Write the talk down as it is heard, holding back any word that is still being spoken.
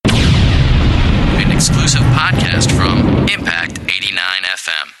exclusive podcast from Impact 89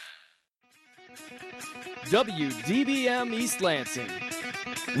 FM. WDBM East Lansing.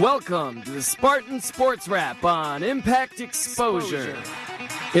 Welcome to the Spartan Sports Wrap on Impact Exposure.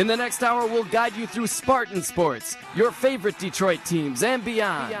 In the next hour, we'll guide you through Spartan sports, your favorite Detroit teams, and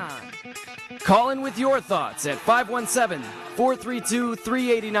beyond. Call in with your thoughts at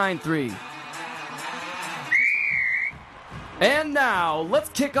 517-432-3893. And now, let's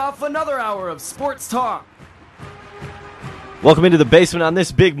kick off another hour of sports talk. Welcome into the basement on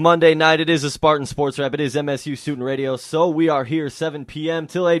this big Monday night. It is a Spartan Sports Wrap. It is MSU Student Radio. So we are here 7 p.m.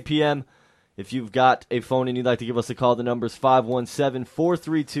 till 8 p.m. If you've got a phone and you'd like to give us a call, the number is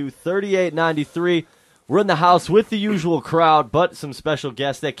 517-432-3893. We're in the house with the usual crowd, but some special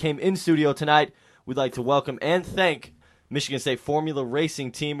guests that came in studio tonight. We'd like to welcome and thank Michigan State Formula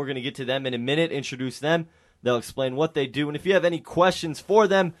Racing Team. We're going to get to them in a minute, introduce them. They'll explain what they do. And if you have any questions for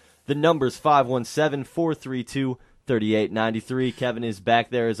them, the number is 517-432-3893. Kevin is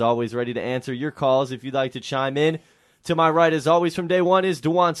back there as always, ready to answer your calls if you'd like to chime in. To my right, as always, from day one is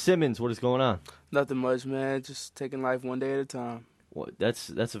DeJuan Simmons. What is going on? Nothing much, man. Just taking life one day at a time. Well,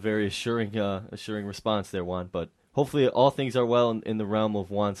 that's a very assuring response there, Juan. But hopefully all things are well in the realm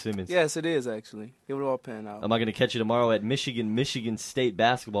of Juan Simmons. Yes, it is, actually. It would all pan out. Am I going to catch you tomorrow at Michigan State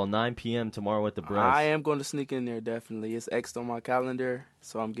basketball, 9 p.m. tomorrow at the Browns? I am going to sneak in there, definitely. It's X'd on my calendar,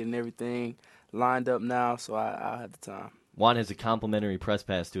 so I'm getting everything lined up now, so I'll have the time. Juan has a complimentary press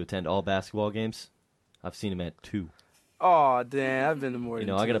pass to attend all basketball games. I've seen him at 2. Oh, damn, I've been to more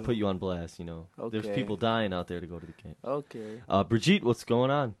than I got to 2. put you on blast, Okay. There's people dying out there to go to the game. Okay. Brigitte, what's going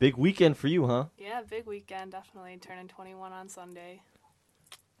on? Big weekend for you, huh? Yeah, big weekend, definitely. Turning 21 on Sunday.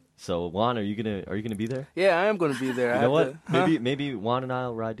 So, Juan, are you gonna be there? Yeah, I am going to be there. You know what? Maybe Juan and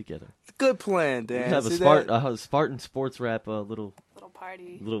I'll ride together. Good plan, Dan. We have a Spartan Sports Wrap Little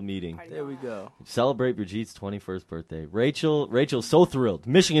party. little meeting. Party There we go. Celebrate Brigitte's 21st birthday. Rachel's so thrilled.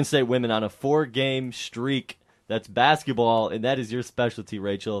 Michigan State women on a 4-game streak. That's basketball, and that is your specialty,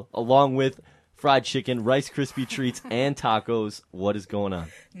 Rachel, along with fried chicken, Rice Krispie treats, and tacos. What is going on?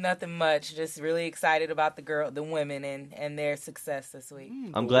 Nothing much. Just really excited about the women and their success this week.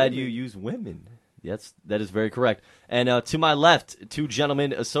 I'm glad you use women. Yes, that is very correct. And to my left, 2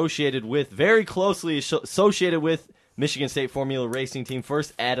 gentlemen very closely associated with Michigan State Formula Racing Team.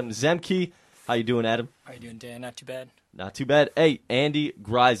 First, Adam Zemke. How you doing, Adam? How you doing, Dan? Not too bad. Not too bad. Hey, Andy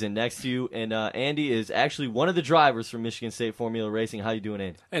Greisen next to you. And Andy is actually one of the drivers for Michigan State Formula Racing. How you doing,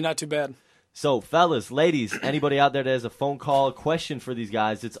 Andy? Hey, not too bad. So, fellas, ladies, anybody out there that has a phone call, a question for these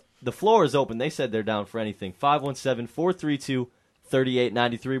guys, the floor is open. They said they're down for anything.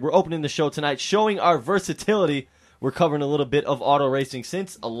 517-432-3893. We're opening the show tonight, showing our versatility. We're covering a little bit of auto racing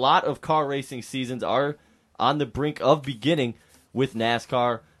since a lot of car racing seasons are on the brink of beginning with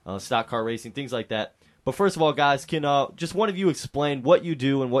NASCAR, stock car racing, things like that. But first of all, guys, can just one of you explain what you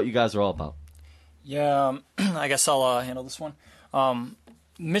do and what you guys are all about? Yeah, I guess I'll handle this one. The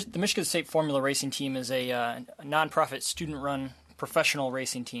Michigan State Formula Racing Team is a nonprofit student-run professional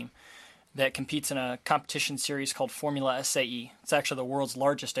racing team that competes in a competition series called Formula SAE. It's actually the world's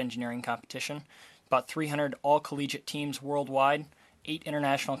largest engineering competition. About 300 all-collegiate teams worldwide, 8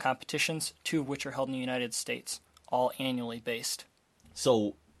 international competitions, 2 of which are held in the United States, all annually based.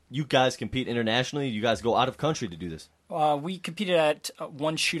 So you guys compete internationally? You guys go out of country to do this? We competed at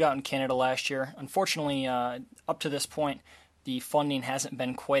one shootout in Canada last year. Unfortunately, up to this point, the funding hasn't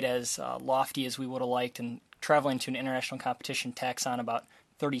been quite as lofty as we would have liked, and traveling to an international competition tacks on about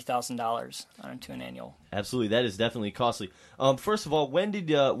 $30,000 onto an annual. Absolutely, that is definitely costly. First of all, when did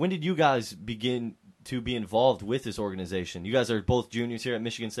you guys begin to be involved with this organization? You guys are both juniors here at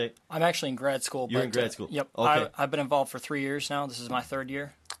Michigan State? I'm actually in grad school. You're in grad school? Yep. Okay. I've been involved for 3 years now. This is my 3rd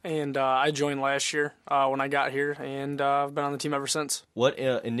year. And I joined last year when I got here, and I've been on the team ever since. What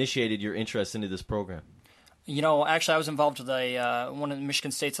initiated your interest into this program? Actually, I was involved with one of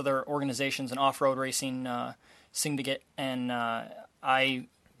Michigan State's other organizations, an off-road racing syndicate, and I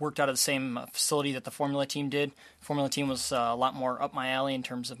worked out of the same facility that the Formula team did. Formula team was a lot more up my alley in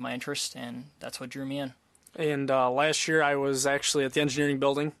terms of my interest, and that's what drew me in. And last year I was actually at the engineering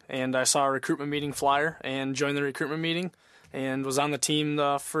building, and I saw a recruitment meeting flyer and joined the recruitment meeting and was on the team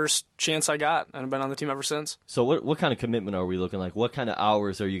the first chance I got, and I've been on the team ever since. So what kind of commitment are we looking like? What kind of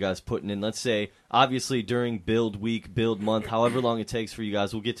hours are you guys putting in? Let's say, obviously, during build week, build month, however long it takes for you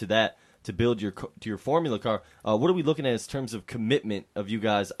guys, we'll get to that, to build your formula car. What are we looking at in terms of commitment of you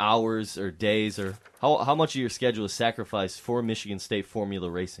guys, hours or days, or how much of your schedule is sacrificed for Michigan State Formula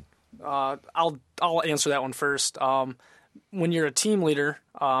Racing? I'll answer that one first. When you're a team leader,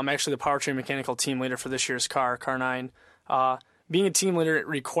 I'm actually the powertrain mechanical team leader for this year's car 9. Being a team leader, it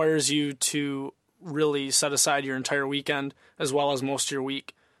requires you to really set aside your entire weekend as well as most of your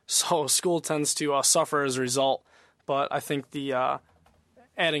week. So school tends to suffer as a result. But I think the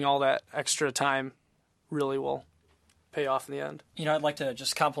adding all that extra time really will pay off in the end. I'd like to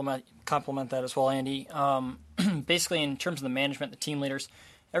just compliment that as well, Andy. Basically, in terms of the management, the team leaders,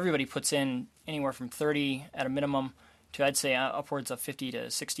 everybody puts in anywhere from 30 at a minimum to, I'd say, upwards of 50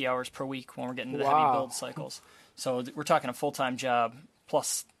 to 60 hours per week when we're getting into the heavy build cycles. So we're talking a full-time job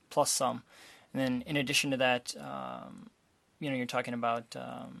plus some. And then in addition to that, you're talking about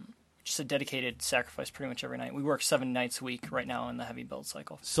just a dedicated sacrifice pretty much every night. We work 7 nights a week right now in the heavy build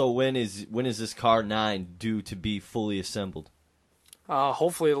cycle. So when is this car 9 due to be fully assembled?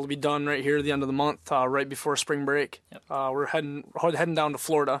 Hopefully it'll be done right here at the end of the month, right before spring break. Yep. We're heading down to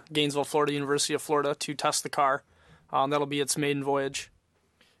Florida, Gainesville, Florida, University of Florida, to test the car. That'll be its maiden voyage.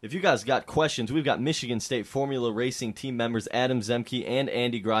 If you guys got questions, we've got Michigan State Formula Racing team members Adam Zemke and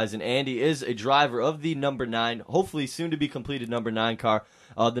Andy Greisen. Andy is a driver of the number 9, hopefully soon to be completed number 9 car.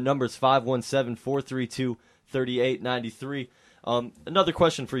 The number is 517-432-3893. Another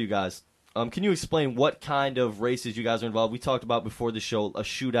question for you guys. Can you explain what kind of races you guys are involved? We talked about before the show a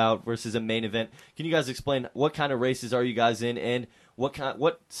shootout versus a main event. Can you guys explain what kind of races are you guys in, and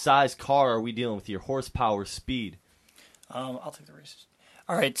what size car are we dealing with here? Horsepower, speed? I'll take the races.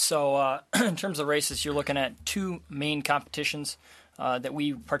 All right, so in terms of races, you're looking at 2 main competitions that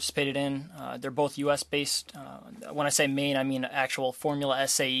we participated in. They're both U.S.-based. When I say main, I mean actual Formula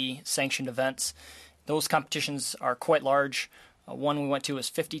SAE sanctioned events. Those competitions are quite large. One we went to was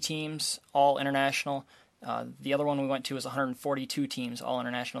 50 teams, all international. The other one we went to was 142 teams, all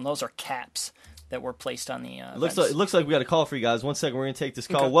international. And those are caps that were placed on the It looks like we got a call for you guys. 1 second, we're going to take this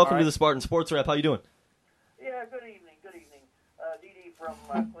call. Okay. Welcome to the Spartan Sports Wrap. How you doing? Yeah, good evening. DD from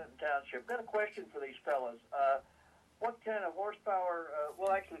Clinton Township. Got a question for these fellas. What kind of horsepower,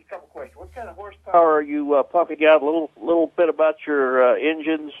 actually, a couple questions. What kind of horsepower are you pumping out? A little bit about your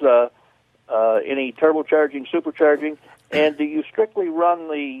engines, any turbocharging, supercharging, and do you strictly run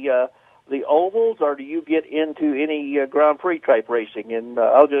the ovals, or do you get into any Grand Prix type racing? And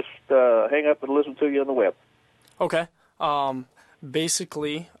I'll just hang up and listen to you on the web. Okay.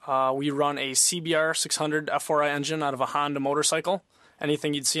 Basically, we run a CBR 600 F4i engine out of a Honda motorcycle,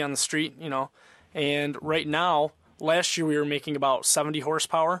 anything you'd see on the street, And right now, last year we were making about 70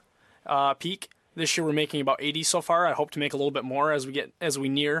 horsepower peak. This year we're making about 80 so far. I hope to make a little bit more as we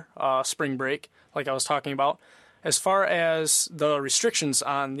near spring break, like I was talking about. As far as the restrictions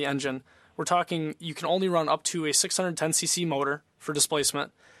on the engine, we're talking you can only run up to a 610cc motor for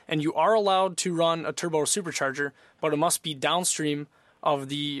displacement, and you are allowed to run a turbo supercharger, but it must be downstream of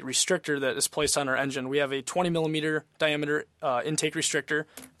the restrictor that is placed on our engine. We have a 20 millimeter diameter intake restrictor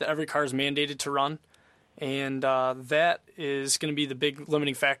that every car is mandated to run, and that is going to be the big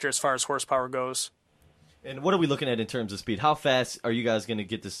limiting factor as far as horsepower goes. And what are we looking at in terms of speed? How fast are you guys going to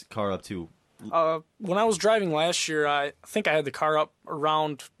get this car up to? When I was driving last year, I think I had the car up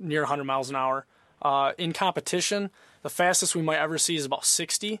around near 100 miles an hour. In competition, the fastest we might ever see is about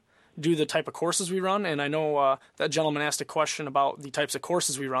 60 due to the type of courses we run. And I know that gentleman asked a question about the types of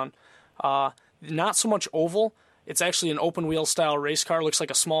courses we run. Not so much oval. It's actually an open-wheel style race car. Looks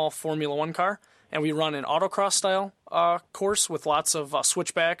like a small Formula One car. And we run an autocross style course with lots of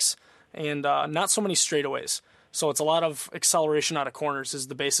switchbacks and not so many straightaways. So it's a lot of acceleration out of corners is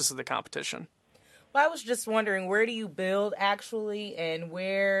the basis of the competition. Well, I was just wondering, where do you build actually, and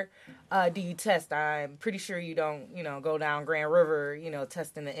where do you test? I'm pretty sure you don't, go down Grand River,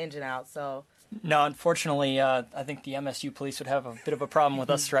 testing the engine out. So no, unfortunately, I think the MSU police would have a bit of a problem with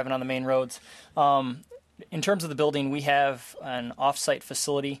us driving on the main roads. In terms of the building, we have an off-site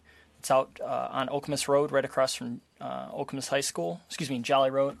facility. It's out on Okemos Road, right across from Okemos High School. Jolly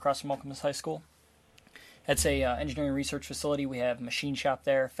Road, across from Okemos High School. It's a engineering research facility. We have machine shop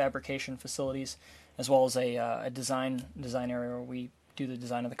there, fabrication facilities, as well as a design area where we do the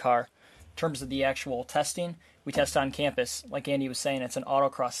design of the car. In terms of the actual testing, we test on campus. Like Andy was saying, it's an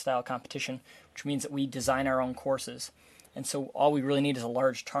autocross style competition, which means that we design our own courses. And so all we really need is a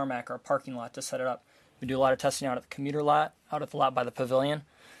large tarmac or parking lot to set it up. We do a lot of testing out at the commuter lot, out at the lot by the pavilion.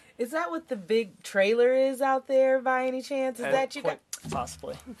 is that what the big trailer is out there by any chance? Is that you got?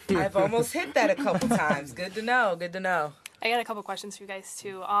 Possibly. I've almost hit that a couple times. Good to know. Good to know. I got a couple questions for you guys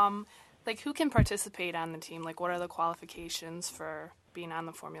too. Who can participate on the team? Like, what are the qualifications for being on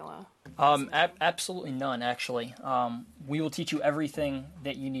the formula? Absolutely none, actually. We will teach you everything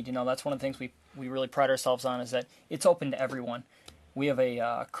that you need to know. That's one of the things we really pride ourselves on, is that it's open to everyone. We have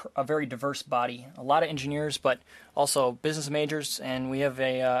a very diverse body, a lot of engineers, but also business majors, and we have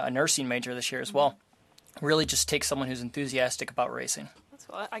a nursing major this year as well. Really just take someone who's enthusiastic about racing.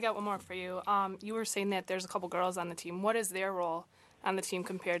 So I got one more for you. You were saying that there's a couple girls on the team. What is their role on the team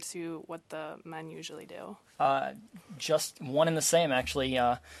compared to what the men usually do? Just one and the same, actually.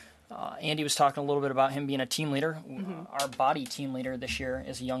 Andy was talking a little bit about him being a team leader. Our body team leader this year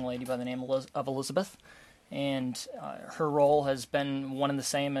is a young lady by the name of Elizabeth, and her role has been one and the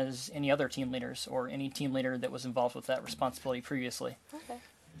same as any other team leaders or any team leader that was involved with that responsibility previously. Okay.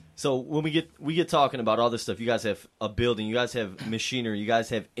 So when we get talking about all this stuff, you guys have a building, you guys have machinery, you guys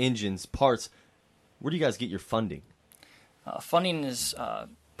have engines, parts. Where do you guys get your funding? Funding is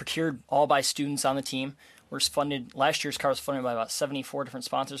procured all by students on the team. We're funded. Last year's car was funded by about 74 different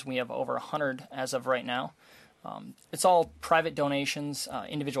sponsors. We have over 100 as of right now. It's all private donations,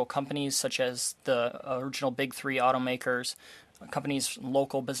 individual companies such as the original big three automakers, companies,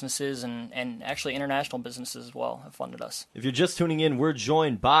 local businesses, and actually international businesses as well have funded us. If you're just tuning in, we're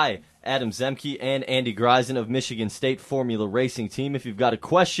joined by Adam Zemke and Andy Greisen of Michigan State Formula Racing Team. If you've got a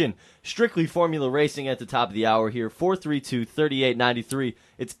question, strictly Formula Racing at the top of the hour here, 432-3893.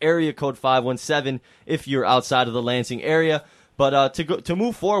 It's area code 517 if you're outside of the Lansing area. But to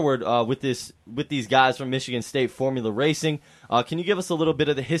move forward with these guys from Michigan State Formula Racing, can you give us a little bit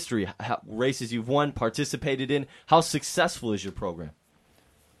of the history, races you've won, participated in? How successful is your program?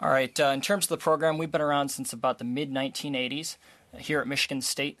 All right. In terms of the program, we've been around since about the mid-1980s. Here at Michigan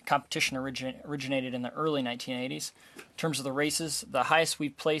State, competition originated in the early 1980s. In terms of the races, the highest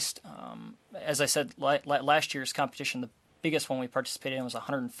we've placed, as I said, last year's competition, the biggest one we participated in was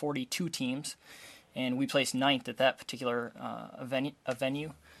 142 teams. And we placed 9th at that particular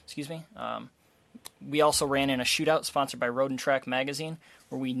venue. We also ran in a shootout sponsored by Road and Track magazine,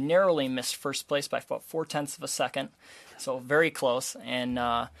 where we narrowly missed first place by about 0.4 of a second, so very close. And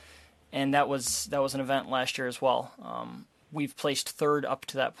that was an event last year as well. We've placed 3rd up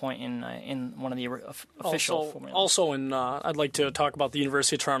to that point in one of the official Formula. Also, I'd like to talk about the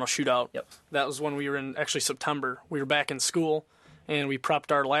University of Toronto shootout. Yep. That was when we were in actually September. We were back in school. And we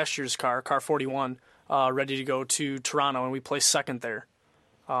prepped our last year's car 41, ready to go to Toronto, and we placed 2nd there.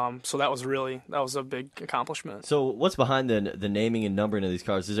 So that was a big accomplishment. So what's behind the naming and numbering of these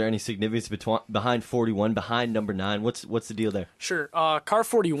cars? Is there any significance behind 41, behind number 9? What's the deal there? Sure. Car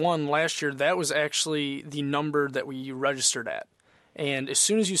 41 last year, that was actually the number that we registered at. And as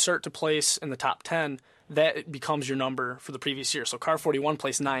soon as you start to place in the top 10, that becomes your number for the previous year. So car 41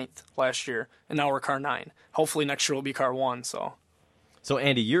 placed 9th last year, and now we're car 9. Hopefully next year will be car 1, So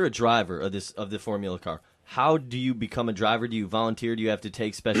Andy, you're a driver of the Formula car. How do you become a driver? Do you volunteer? Do you have to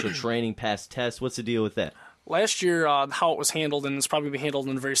take special training, pass tests? What's the deal with that? Last year, how it was handled, and it's probably been handled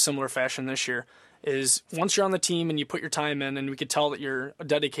in a very similar fashion this year, is once you're on the team and you put your time in, and we could tell that you're a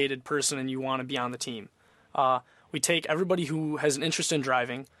dedicated person and you want to be on the team, we take everybody who has an interest in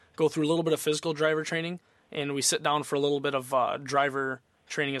driving, go through a little bit of physical driver training, and we sit down for a little bit of driver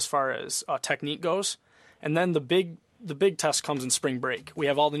training as far as technique goes. And then the big test comes in spring break. We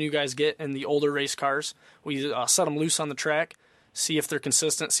have all the new guys get in the older race cars. We set them loose on the track, see if they're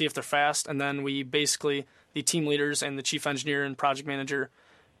consistent, see if they're fast, and then we basically, the team leaders and the chief engineer and project manager,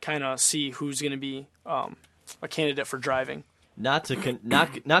 kind of see who's going to be a candidate for driving. Not to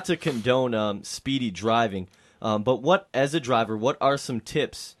condone speedy driving, but as a driver, what are some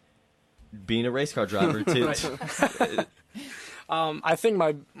tips? Being a race car driver, I think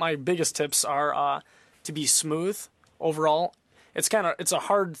my biggest tips are to be smooth. Overall, it's a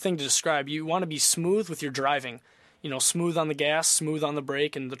hard thing to describe. You want to be smooth with your driving, smooth on the gas, smooth on the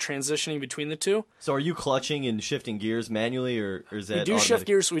brake, and the transitioning between the two. So, are you clutching and shifting gears manually, or is that? We do shift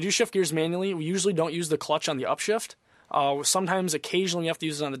gears. We do shift gears manually. We usually don't use the clutch on the upshift. Sometimes, occasionally, we have to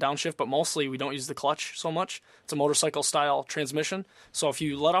use it on the downshift, but mostly we don't use the clutch so much. It's a motorcycle-style transmission, so if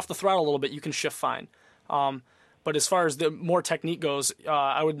you let off the throttle a little bit, you can shift fine. But as far as the more technique goes,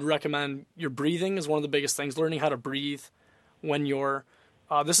 I would recommend your breathing is one of the biggest things. Learning how to breathe when you're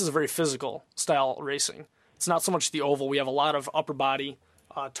this is a very physical style racing. It's not so much the oval. We have a lot of upper body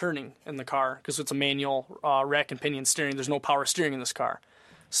turning in the car because it's a manual rack and pinion steering. There's no power steering in this car.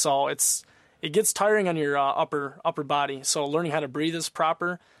 So it gets tiring on your upper body. So learning how to breathe is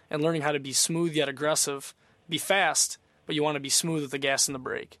proper, and learning how to be smooth yet aggressive. Be fast, but you want to be smooth with the gas and the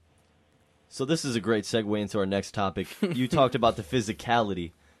brake. So this is a great segue into our next topic. You talked about the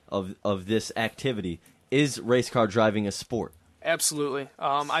physicality of this activity. Is race car driving a sport? Absolutely.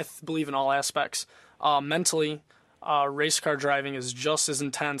 I believe in all aspects. Mentally, race car driving is just as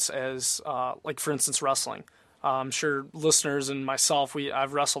intense as, like, for instance, wrestling. I'm sure listeners and myself,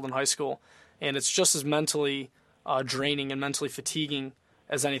 I've wrestled in high school, and it's just as mentally draining and mentally fatiguing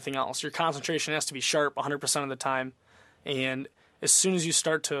as anything else. Your concentration has to be sharp 100% of the time, and as soon as you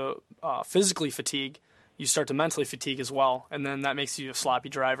start to physically fatigue, you start to mentally fatigue as well, and then that makes you a sloppy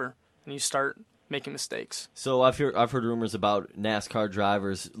driver, and you start making mistakes. So I've heard rumors about NASCAR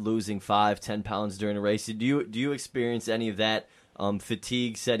drivers losing 5-10 pounds during a race. Do you experience any of that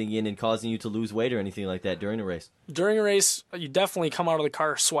fatigue setting in and causing you to lose weight or anything like that during a race? During a race, you definitely come out of the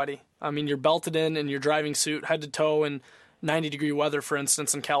car sweaty. I mean, you're belted in your driving suit, head to toe, in 90-degree weather, for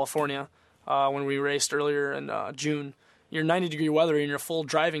instance, in California, when we raced earlier in June. You're 90-degree weather in your full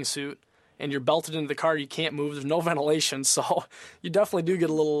driving suit, and you're belted into the car. You can't move. There's no ventilation, so you definitely do get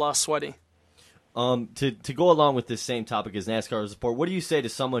a little sweaty. To go along with this same topic as NASCAR support, what do you say to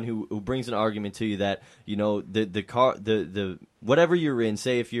someone who brings an argument to you that, you know, the car, the whatever you're in,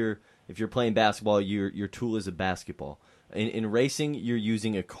 say if you're playing basketball, your tool is a basketball. In racing, you're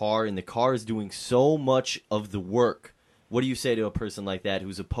using a car, and the car is doing so much of the work. What do you say to a person like that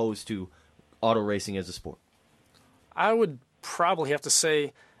who's opposed to auto racing as a sport? I would probably have to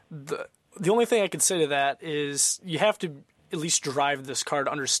say the only thing I could say to that is you have to at least drive this car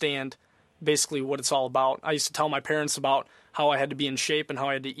to understand basically what it's all about. I used to tell my parents about how I had to be in shape and how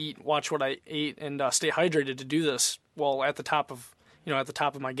I had to eat, watch what I ate, and stay hydrated to do this. Well, at the top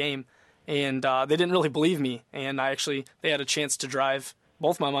of my game, and they didn't really believe me. And they had a chance to drive.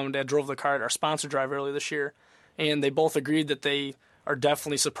 Both my mom and dad drove the car at our sponsor drive earlier this year, and they both agreed that they are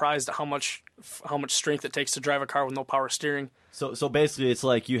definitely surprised at how much strength it takes to drive a car with no power steering. So basically, it's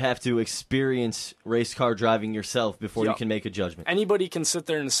like you have to experience race car driving yourself before you Yep. can make a judgment. Anybody can sit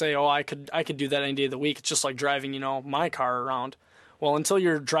there and say, "Oh, I could do that any day of the week." It's just like driving, my car around. Well, until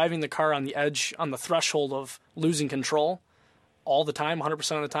you're driving the car on the edge, on the threshold of losing control, all the time,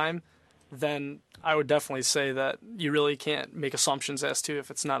 100% of the time, then I would definitely say that you really can't make assumptions as to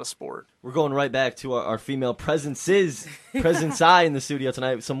if it's not a sport. We're going right back to our female presence in the studio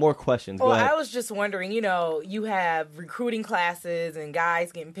tonight. Some more questions. Go Well, ahead. I was just wondering, you have recruiting classes and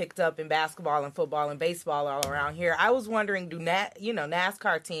guys getting picked up in basketball and football and baseball all around here. I was wondering, do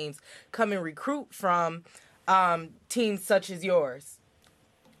NASCAR teams come and recruit from teams such as yours?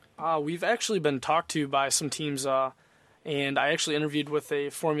 We've actually been talked to by some teams, and I actually interviewed with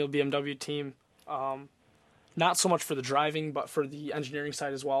a Formula BMW team, not so much for the driving, but for the engineering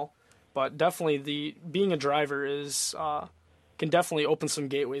side as well. But definitely being a driver can definitely open some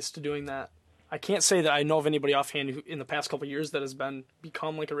gateways to doing that. I can't say that I know of anybody offhand who, in the past couple of years, that has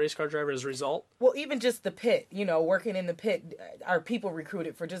become like a race car driver as a result. Well, even just the pit, working in the pit, are people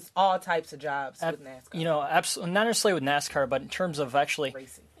recruited for just all types of jobs with NASCAR? Absolutely, not necessarily with NASCAR, but in terms of actually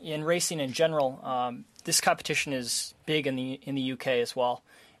Racing. in racing in general, this competition is big in the UK as well,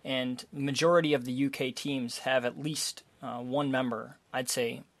 and the majority of the UK teams have at least one member, I'd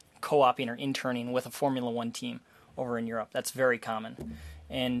say, co-oping or interning with a Formula One team over in Europe. That's very common.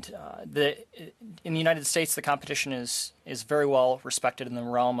 And in the United States, the competition is very well respected in the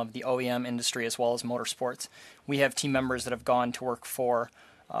realm of the OEM industry as well as motorsports. We have team members that have gone to work for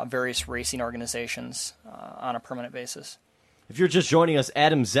various racing organizations on a permanent basis. If you're just joining us,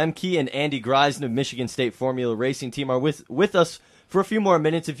 Adam Zemke and Andy Greisen of Michigan State Formula Racing Team are with us for a few more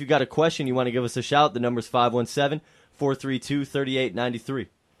minutes. If you've got a question, you want to give us a shout, the number's 517-432-3893.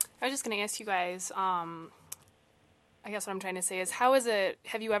 I was just going to ask you guys, I guess what I'm trying to say is,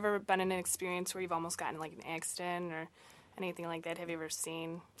 have you ever been in an experience where you've almost gotten like an accident or anything like that? Have you ever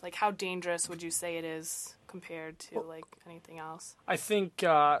seen, like, how dangerous would you say it is compared to like anything else? I think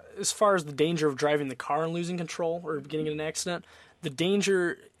as far as the danger of driving the car and losing control or getting in an accident, the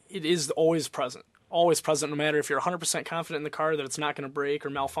danger, it is always present. Always present, no matter if you're 100% confident in the car that it's not going to break or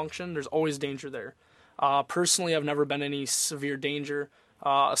malfunction, there's always danger there. Personally, I've never been in any severe danger,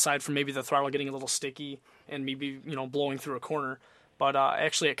 aside from maybe the throttle getting a little sticky and maybe, blowing through a corner. But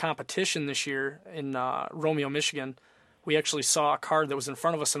actually at competition this year in Romeo, Michigan, we actually saw a car that was in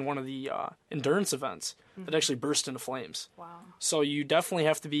front of us in one of the endurance events that actually burst into flames. Wow. So you definitely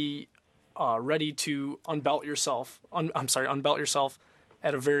have to be ready to unbelt yourself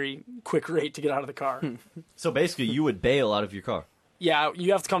at a very quick rate to get out of the car. So basically, you would bail out of your car. Yeah,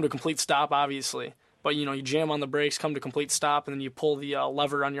 you have to come to a complete stop, obviously. But, you jam on the brakes, come to complete stop, and then you pull the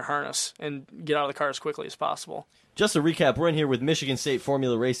lever on your harness and get out of the car as quickly as possible. Just to recap, we're in here with Michigan State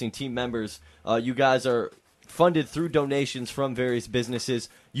Formula Racing Team members. You guys are funded through donations from various businesses.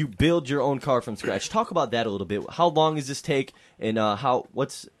 You build your own car from scratch. Talk about that a little bit. How long does this take, and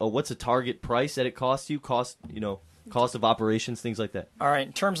what's a target price that it costs you? Cost of operations, things like that. All right,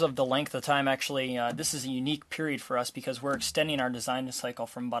 in terms of the length of time, actually, this is a unique period for us because we're extending our design cycle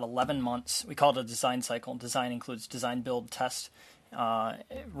from about 11 months. We call it a design cycle. Design includes design, build, test,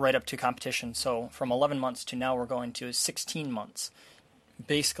 right up to competition. So from 11 months to now we're going to 16 months.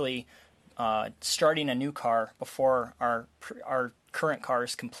 Basically, starting a new car before our current car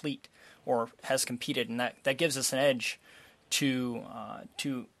is complete or has competed, and that gives us an edge to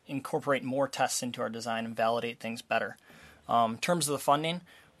incorporate more tests into our design and validate things better. In terms of the funding,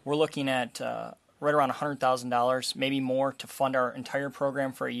 we're looking at right around $100,000, maybe more, to fund our entire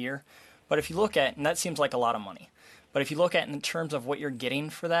program for a year. But if you look at, and that seems like a lot of money, but if you look at in terms of what you're getting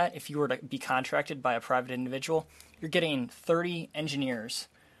for that, if you were to be contracted by a private individual, you're getting 30 engineers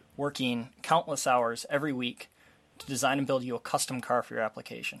working countless hours every week to design and build you a custom car for your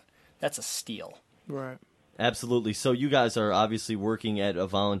application. That's a steal. Right. Absolutely. So you guys are obviously working at a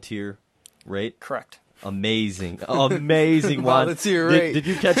volunteer rate? Correct. Amazing. Amazing, Juan. Volunteer rate. Did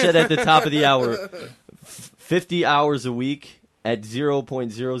you catch that at the top of the hour? 50 hours a week at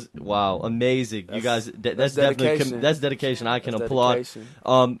 0.0. Wow, amazing. You guys, that's definitely dedication. that's dedication. I can That's applaud.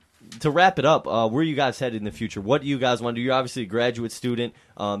 dedication. To wrap it up, where are you guys headed in the future? What do you guys want to do? You're obviously a graduate student.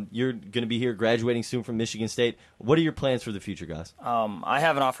 You're going to be here graduating soon from Michigan State. What are your plans for the future, guys? I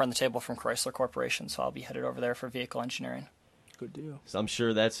have an offer on the table from Chrysler Corporation, so I'll be headed over there for vehicle engineering. Good deal. So I'm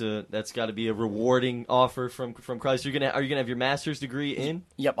sure that's got to be a rewarding offer from Chrysler. Are you gonna have your master's degree in?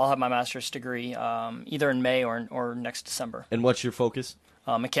 Yep, I'll have my master's degree either in May or next December. And what's your focus?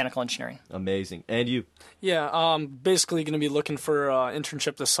 Mechanical engineering. Amazing. And you? Yeah, basically going to be looking for an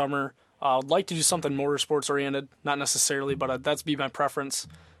internship this summer. I'd like to do something motorsports oriented, not necessarily, but that'd be my preference.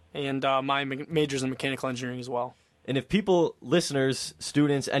 And my major's in mechanical engineering as well. And if people, listeners,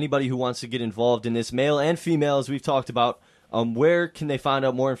 students, anybody who wants to get involved in this, male and female, as we've talked about, where can they find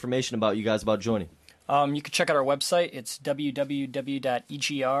out more information about you guys, about joining? You can check out our website. It's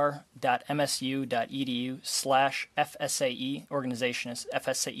www.egr.msu.edu/FSAE. Organization is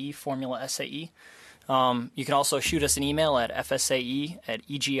FSAE, Formula SAE. You can also shoot us an email at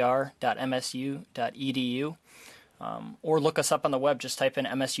fsae@egr.msu.edu. Or look us up on the web. Just type in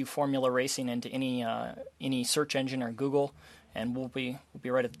MSU Formula Racing into any search engine or Google, and we'll be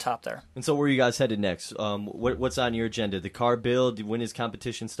right at the top there. And so where are you guys headed next? What's on your agenda? The car build? When does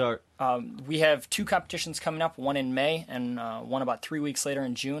competition start? We have 2 competitions coming up, one in May and one about 3 weeks later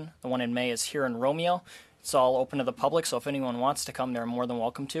in June. The one in May is here in Romeo. It's all open to the public, so if anyone wants to come, they're more than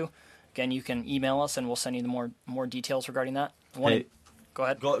welcome to. Again, you can email us, and we'll send you the more details regarding that. Go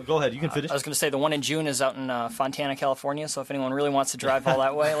ahead. Go ahead. You can finish. I was going to say the one in June is out in Fontana, California, so if anyone really wants to drive all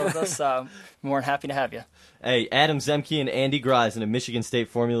that way with us, more than happy to have you. Hey, Adam Zemke and Andy Greisen of Michigan State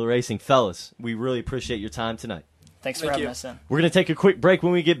Formula Racing. Fellas, we really appreciate your time tonight. Thanks for having us in. We're going to take a quick break.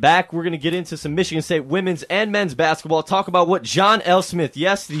 When we get back, we're going to get into some Michigan State women's and men's basketball, talk about what John L. Smith,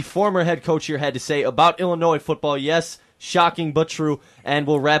 yes, the former head coach here, had to say about Illinois football. Yes, shocking but true. And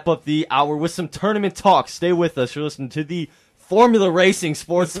we'll wrap up the hour with some tournament talk. Stay with us. You're listening to the Formula Racing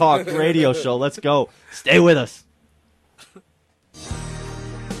Sports Talk radio show. Let's go. Stay with us.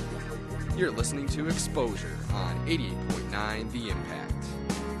 You're listening to Exposure on 88.9 The Impact.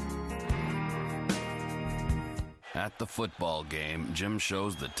 At the football game, Jim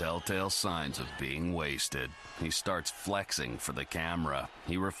shows the telltale signs of being wasted. He starts flexing for the camera.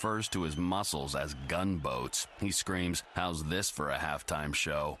 He refers to his muscles as gunboats. He screams, "How's this for a halftime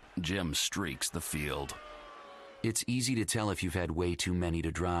show?" Jim streaks the field. It's easy to tell if you've had way too many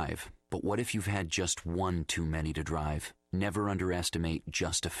to drive. But what if you've had just one too many to drive? Never underestimate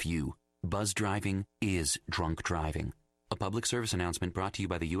just a few. Buzz driving is drunk driving. A public service announcement brought to you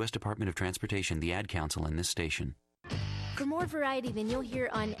by the U.S. Department of Transportation, the Ad Council, and this station. For more variety than you'll hear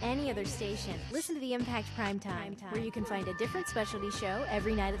on any other station, listen to the Impact Primetime, where you can find a different specialty show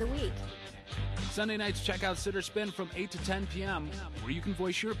every night of the week. Sunday nights, check out Sitter Spin from 8 to 10 p.m., where you can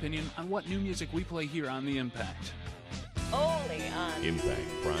voice your opinion on what new music we play here on The Impact. Only on Impact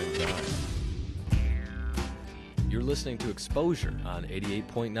Primetime. You're listening to Exposure on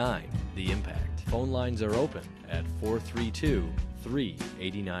 88.9 The Impact. Phone lines are open at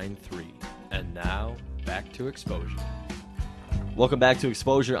 432-3893. And now, back to Exposure. Welcome back to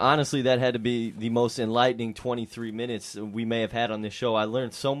Exposure. Honestly, that had to be the most enlightening 23 minutes we may have had on this show. I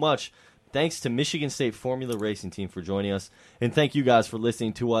learned so much. Thanks to Michigan State Formula Racing Team for joining us. And thank you guys for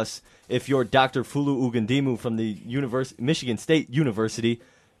listening to us. If you're Dr. Fulu Ugandimu from the Michigan State University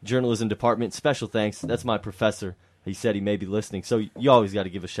Journalism Department, special thanks. That's my professor. He said he may be listening. So you always got to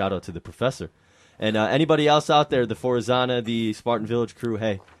give a shout out to the professor. And anybody else out there, the Forzana, the Spartan Village crew,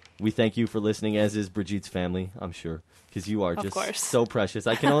 hey, we thank you for listening, as is Brigitte's family, I'm sure, because you are just so precious.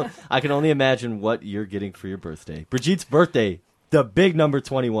 I can only imagine what you're getting for your birthday. Brigitte's birthday, the big number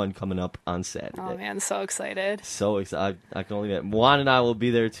 21 coming up on Saturday. Oh, man, so excited. So excited. I can only imagine. Juan and I will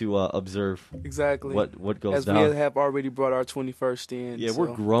be there to observe exactly what goes down. As we have already brought our 21st in. Yeah, so.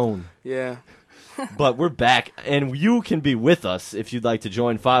 we're grown. Yeah. But we're back, and you can be with us if you'd like to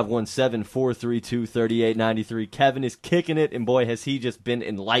join. 517-432-3893. Kevin is kicking it, and boy, has he just been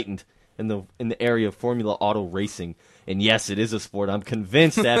enlightened in the area of Formula Auto racing. And yes, it is a sport. I'm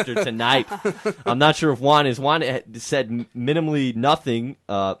convinced after tonight. I'm not sure if Juan said minimally nothing.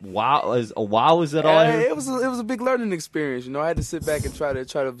 Wow is that all? It was a big learning experience. I had to sit back and try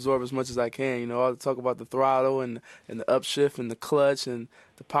to absorb as much as I can. I talk about the throttle and the upshift and the clutch and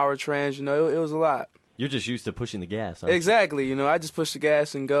the power trans. It was a lot. You're just used to pushing the gas, aren't you? Exactly. I just push the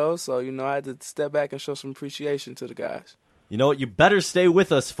gas and go. So I had to step back and show some appreciation to the guys. You know what? You better stay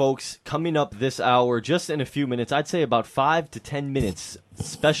with us, folks. Coming up this hour, just in a few minutes, I'd say about 5 to 10 minutes,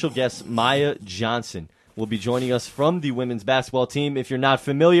 special guest Maya Johnson will be joining us from the women's basketball team. If you're not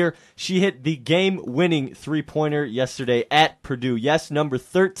familiar, she hit the game-winning three-pointer yesterday at Purdue. Yes, number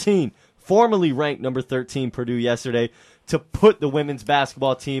 13, formerly ranked number 13 Purdue yesterday, to put the women's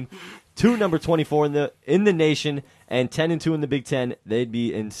basketball team to number 24 in the nation and 10-2 in the Big Ten. They'd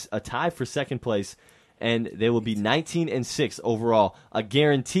be in a tie for second place. And they will be 19-6 overall, a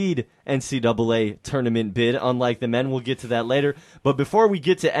guaranteed NCAA tournament bid, unlike the men. We'll get to that later. But before we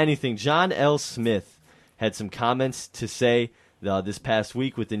get to anything, John L. Smith had some comments to say this past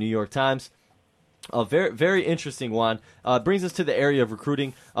week with the New York Times. A very, very interesting one. Brings us to the area of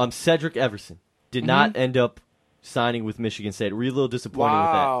recruiting. Cedric Everson did not end up signing with Michigan State. Were you a little disappointed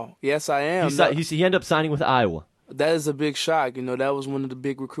with that? Wow. Yes, I am. He ended up signing with Iowa. That is a big shock. That was one of the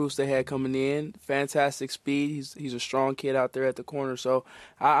big recruits they had coming in. Fantastic speed. He's a strong kid out there at the corner. So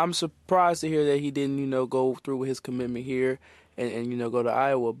I'm surprised to hear that he didn't, go through with his commitment here and go to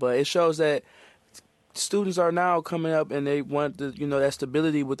Iowa. But it shows that students are now coming up and they want that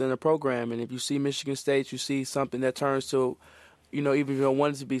stability within the program. And if you see Michigan State, you see something that turns to even if you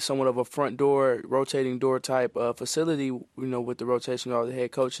want it to be somewhat of a front door, rotating door type facility, with the rotation of all the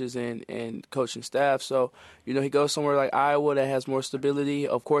head coaches and coaching staff. So, he goes somewhere like Iowa that has more stability.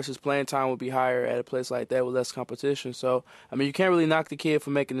 Of course, his playing time would be higher at a place like that with less competition. So, you can't really knock the kid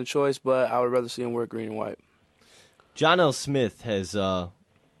for making the choice, but I would rather see him wear green and white. John L. Smith has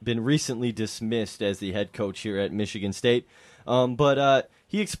been recently dismissed as the head coach here at Michigan State, but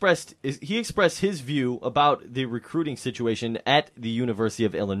he expressed his view about the recruiting situation at the University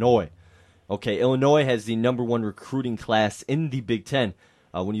of Illinois. Okay, Illinois has the number 1 recruiting class in the Big Ten.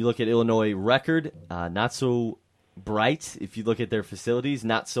 When you look at Illinois' record, not so bright. If you look at their facilities,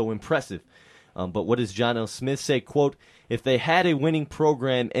 not so impressive. But what does John L. Smith say? Quote, if they had a winning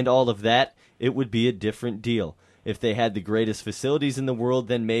program and all of that, it would be a different deal. If they had the greatest facilities in the world,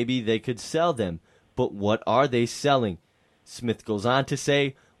 then maybe they could sell them. But what are they selling? Smith goes on to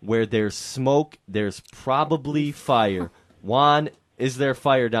say, where there's smoke, there's probably fire. Juan, is there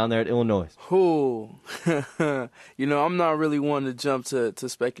fire down there at Illinois? Ooh. I'm not really one to jump to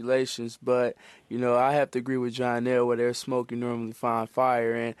speculations, but, I have to agree with John there. Where there's smoke, you normally find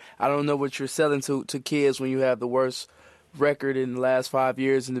fire. And I don't know what you're selling to kids when you have the worst record in the last 5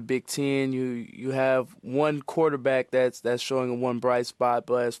 years in the Big Ten. You have one quarterback that's showing a one bright spot,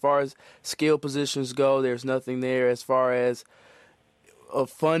 but as far as skill positions go, there's nothing there. As far as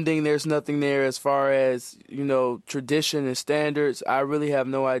funding, there's nothing there. As far as tradition and standards, I really have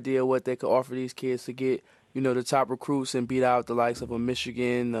no idea what they could offer these kids to get the top recruits and beat out the likes of a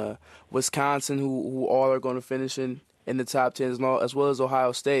Michigan, Wisconsin, who all are going to finish in the top 10 as well as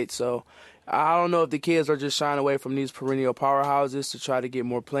Ohio State. So I don't know if the kids are just shying away from these perennial powerhouses to try to get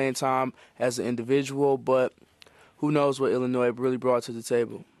more playing time as an individual, but who knows what Illinois really brought to the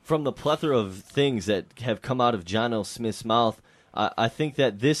table. From the plethora of things that have come out of John L. Smith's mouth, I think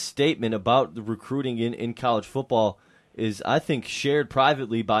that this statement about the recruiting in college football is, I think, shared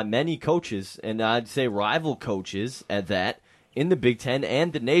privately by many coaches, and I'd say rival coaches at that, in the Big Ten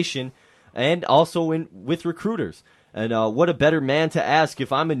and the nation, and also with recruiters. And what a better man to ask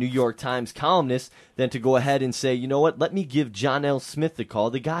if I'm a New York Times columnist than to go ahead and say, you know what, let me give John L. Smith the call.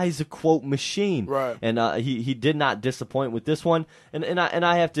 The guy's a quote machine. Right. And he did not disappoint with this one. And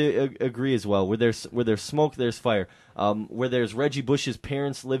I have to agree as well. Where there's smoke, there's fire. Where there's Reggie Bush's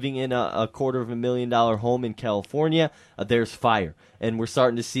parents living in a $250,000 home in California, there's fire. And we're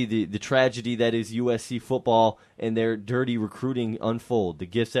starting to see the tragedy that is USC football and their dirty recruiting unfold. The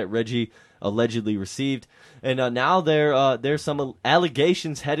gifts that Reggie allegedly received. And now there's some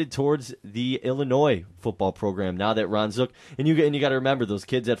allegations headed towards the Illinois football program now that Ron Zook, and you got to remember those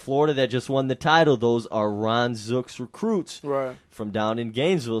kids at Florida that just won the title, those are Ron Zook's recruits from down in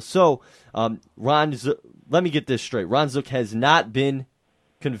Gainesville. So let me get this straight. Ron Zook has not been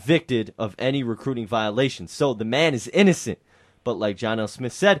convicted of any recruiting violations. So the man is innocent. But like John L.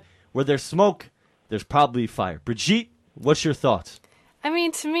 Smith said, where there's smoke, there's probably fire. Brigitte, what's your thoughts? I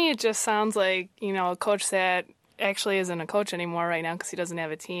mean, to me, it just sounds like, a coach that actually isn't a coach anymore right now because he doesn't have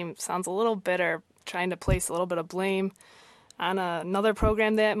a team. Sounds a little bitter, trying to place a little bit of blame on another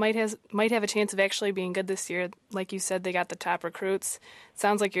program that might have a chance of actually being good this year. Like you said, they got the top recruits.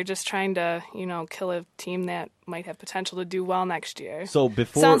 Sounds like you're just trying to, kill a team that might have potential to do well next year. So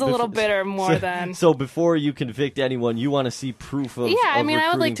sounds a little bitter more than. So before you convict anyone, you want to see proof of I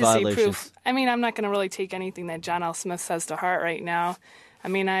would like to violations. see proof. I'm not going to really take anything that John L. Smith says to heart right now.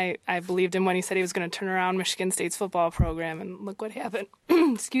 I believed him when he said he was going to turn around Michigan State's football program, and look what happened.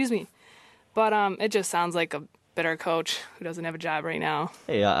 Excuse me. But it just sounds like a bitter coach who doesn't have a job right now.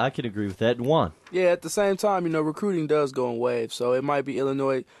 Hey, I can agree with that. Juan. Yeah, at the same time, recruiting does go in waves. So it might be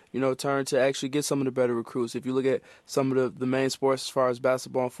Illinois, turn to actually get some of the better recruits. If you look at some of the main sports as far as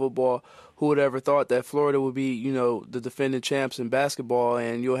basketball and football, who would ever thought that Florida would be, the defending champs in basketball,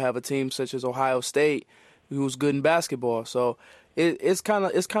 and you'll have a team such as Ohio State who's good in basketball. So it's kind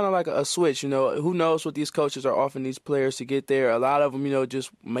of like a switch. Who knows what these coaches are offering these players to get there. A lot of them,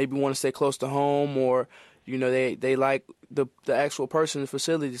 just maybe want to stay close to home, or they like the actual person in the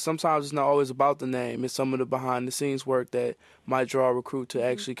facility. Sometimes it's not always about the name. It's some of the behind-the-scenes work that might draw a recruit to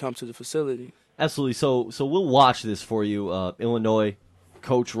actually come to the facility. Absolutely. So we'll watch this for you. Illinois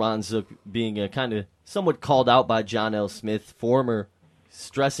coach Ron Zook being kind of somewhat called out by John L. Smith,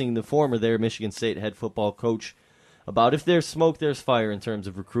 stressing the former there Michigan State head football coach about if there's smoke, there's fire in terms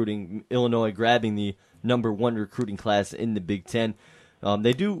of recruiting. Illinois grabbing the #1 recruiting class in the Big Ten.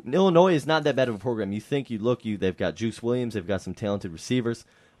 Illinois is not that bad of a program. They've got Juice Williams, they've got some talented receivers.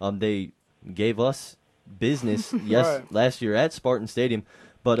 They gave us business, last year at Spartan Stadium.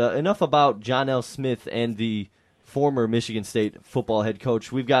 But enough about John L. Smith and the former Michigan State football head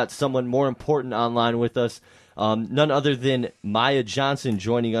coach. We've got someone more important online with us, none other than Maya Johnson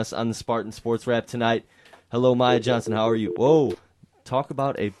joining us on the Spartan Sports Wrap tonight. Hello, Maya Johnson. How are you? Whoa, talk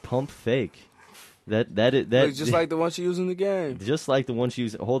about a pump fake. That Looks just like the one she used in the game. Just like the one she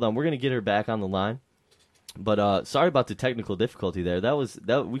used. Hold on, we're gonna get her back on the line. But sorry about the technical difficulty there.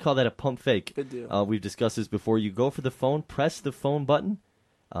 We call that a pump fake. Good deal. We've discussed this before. You go for the phone, press the phone button.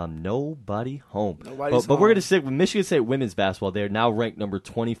 Nobody home. But we're going to stick with Michigan State women's basketball. They're now ranked number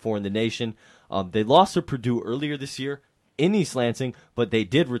 24 in the nation. They lost to Purdue earlier this year in East Lansing, but they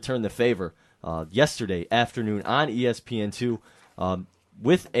did return the favor yesterday afternoon on ESPN2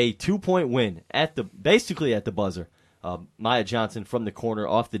 with a 2-point win basically at the buzzer. Maya Johnson from the corner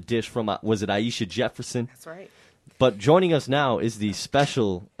off the dish from, was it Aisha Jefferson? That's right. But joining us now is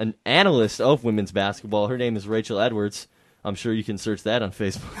an analyst of women's basketball. Her name is Rachel Edwards. I'm sure you can search that on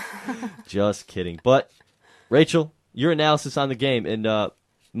Facebook. Just kidding. But, Rachel, your analysis on the game. And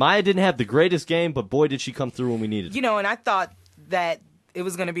Maya didn't have the greatest game, but boy, did she come through when we needed her. And I thought that it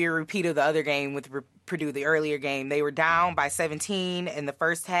was going to be a repeat of the other game with Purdue, the earlier game. They were down by 17 in the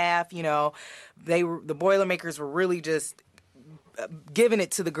first half. The Boilermakers were really just giving it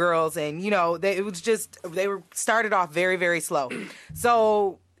to the girls. And, they were started off very, very slow.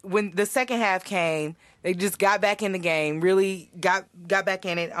 So when the second half came, they just got back in the game, really got back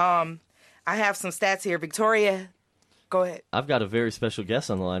in it. I have some stats here. Victoria, go ahead. I've got a very special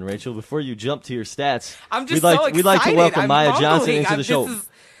guest on the line, Rachel. Before you jump to your stats, I'm just so excited. We'd like to welcome Maya Johnson into the show.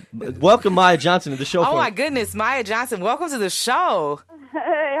 Welcome Maya Johnson to the show. Oh, my goodness. Maya Johnson, welcome to the show.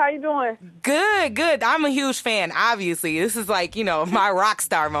 Hey, how you doing? Good. I'm a huge fan, obviously. This is like, my rock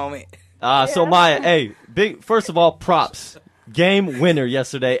star moment. So, Maya, hey, first of all, props. Game winner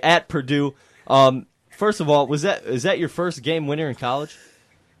yesterday at Purdue. First of all, is that your first game winner in college?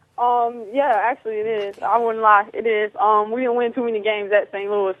 Yeah, actually it is. I wouldn't lie, it is. We didn't win too many games at St.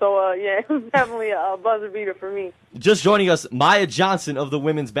 Louis, so yeah, it was definitely a buzzer beater for me. Just joining us, Maya Johnson of the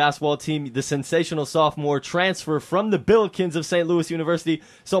women's basketball team, the sensational sophomore transfer from the Billikens of St. Louis University.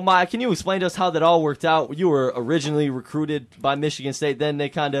 So, Maya, can you explain to us how that all worked out? You were originally recruited by Michigan State, then you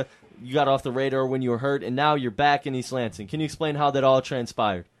got off the radar when you were hurt, and now you're back in East Lansing. Can you explain how that all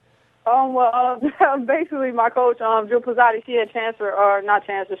transpired? Basically, my coach, Jill Pizzotti, she had not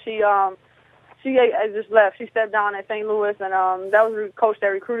transferred. She just left. She stepped down at St. Louis, and that was the coach that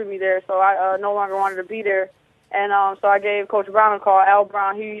recruited me there. So I no longer wanted to be there, and so I gave Coach Brown a call. Al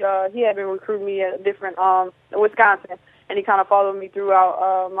Brown, he had been recruiting me at different Wisconsin, and he kind of followed me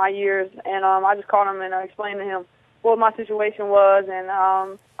throughout my years. And I just called him and explained to him what my situation was, and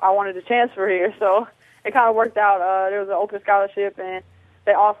I wanted to transfer here. So it kind of worked out. There was an open scholarship, and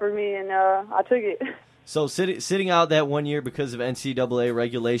they offered me, and I took it. So sitting out that 1 year because of NCAA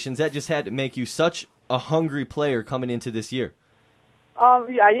regulations, that just had to make you such a hungry player coming into this year.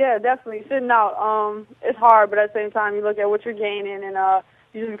 Yeah, definitely. Sitting out, it's hard, but at the same time, you look at what you're gaining, and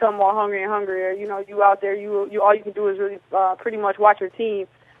you just become more hungry and hungrier. You out there, you all you can do is really pretty much watch your team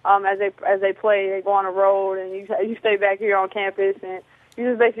as they play. They go on the road, and you stay back here on campus, and you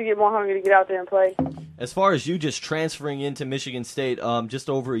just basically get more hungry to get out there and play. As far as you just transferring into Michigan State just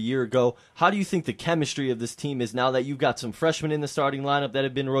over a year ago, how do you think the chemistry of this team is now that you've got some freshmen in the starting lineup that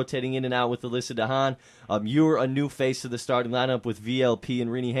have been rotating in and out with Alyssa DeHaan? You're a new face to the starting lineup with VLP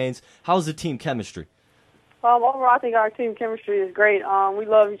and Rennie Haynes. How's the team chemistry? Overall, I think our team chemistry is great. We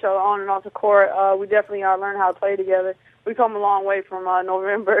love each other on and off the court. We definitely learn how to play together. We come a long way from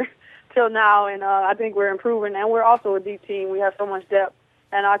November till now, and I think we're improving. And we're also a deep team. We have so much depth,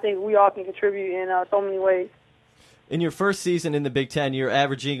 and I think we all can contribute in so many ways. In your first season in the Big Ten, you're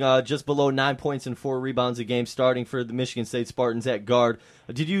averaging just below 9 points and 4 rebounds a game, starting for the Michigan State Spartans at guard.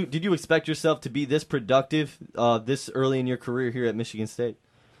 Did you expect yourself to be this productive this early in your career here at Michigan State?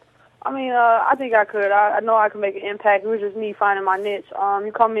 I mean, I think I could. I know I could make an impact. It was just me finding my niche.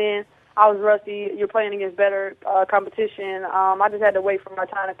 You come in, I was rusty. You're playing against better competition. I just had to wait for my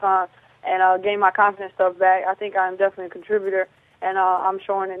time to come and gain my confidence stuff back. I think I'm definitely a contributor, and I'm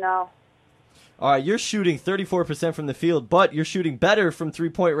showing it now. All right, you're shooting 34% from the field, but you're shooting better from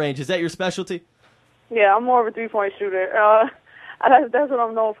three-point range. Is that your specialty? Yeah, I'm more of a three-point shooter. That's what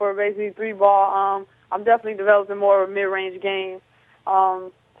I'm known for, basically, three-ball. I'm definitely developing more of a mid-range game.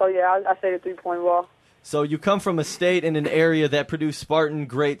 So, yeah, I say the three-point ball. So you come from a state in an area that produced Spartan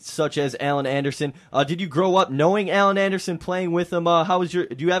greats such as Alan Anderson. Did you grow up knowing Alan Anderson, playing with him?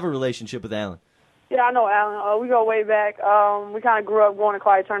 Do you have a relationship with Alan? Yeah, I know Alan. We go way back. We kind of grew up going to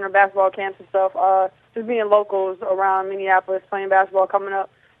Clyde Turner basketball camps and stuff. Just being locals around Minneapolis, playing basketball, coming up,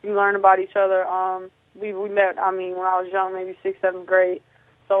 you learn about each other. We met, when I was young, maybe 6th, 7th grade.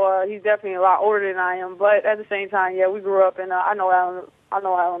 So he's definitely a lot older than I am. But at the same time, yeah, we grew up, and I know Alan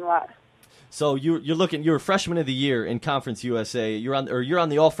a lot. So you're a freshman of the year in Conference USA. You're on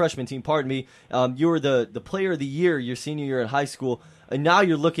the all freshman team. Pardon me. You were the player of the year your senior year in high school, and now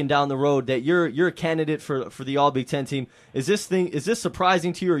you're looking down the road that you're a candidate for the All Big Ten team. Is this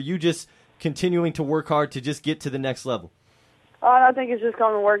surprising to you, or are you just continuing to work hard to just get to the next level? I think it's just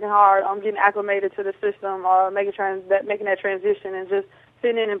coming working hard. I'm getting acclimated to the system, making that transition, and just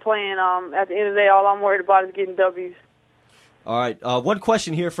sitting in and playing. At the end of the day, all I'm worried about is getting W's. All right. One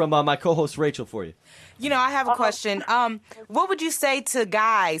question here from my co-host Rachel for you. I have a question. What would you say to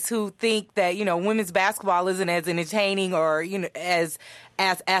guys who think that, women's basketball isn't as entertaining or, as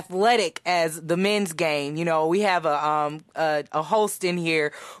athletic as the men's game? We have a host in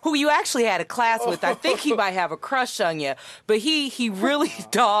here who you actually had a class with. I think he might have a crush on you, but he really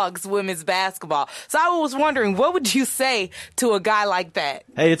dogs women's basketball. So I was wondering, what would you say to a guy like that?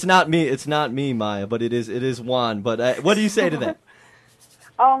 Hey, it's not me, Maya, but it is Juan. But what do you say to that?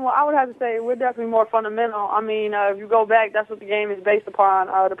 Well, I would have to say we're definitely more fundamental. If you go back, that's what the game is based upon,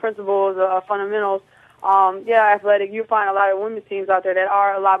 the principles, fundamentals. Athletic. You find a lot of women's teams out there that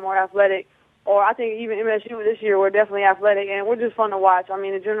are a lot more athletic. Or I think even MSU this year, we're definitely athletic, and we're just fun to watch.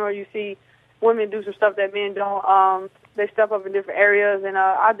 In general, you see women do some stuff that men don't. They step up in different areas, and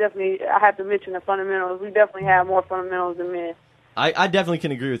I have to mention the fundamentals. We definitely have more fundamentals than men. I definitely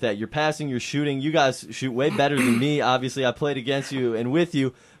can agree with that. You're passing, you're shooting. You guys shoot way better than me. Obviously, I played against you and with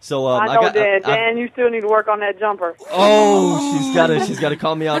you. So I know, Dan, you still need to work on that jumper. Oh, she's got to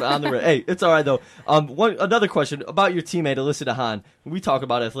call me out on the red. Hey, it's all right though. Another question about your teammate Alyssa DeHaan. We talk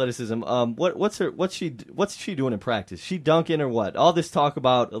about athleticism. What's she doing in practice? She dunking or what? All this talk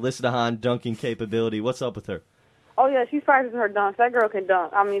about Alyssa DeHaan dunking capability. What's up with her? Oh yeah, she's practicing her dunks. That girl can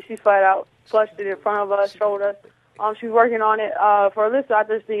dunk. She's flat out flushed it in front of us, showed us. She's working on it. For Alyssa, I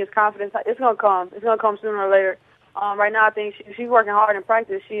just think it's confidence. It's gonna come. It's gonna come sooner or later. Right now, I think she's working hard in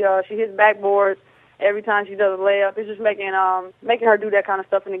practice. She hits backboards every time she does a layup. It's just making her do that kind of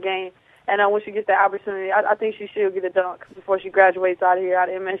stuff in the game. And when she gets that opportunity, I think she should get a dunk before she graduates out of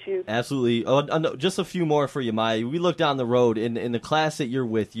MSU. Absolutely. Just a few more for you, Maya. We look down the road in the class that you're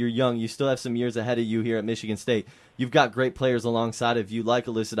with. You're young. You still have some years ahead of you here at Michigan State. You've got great players alongside of you, like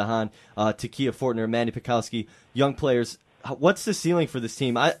Alyssa DeHaan, Takia Fortner, Mandy Pikowski, young players. What's the ceiling for this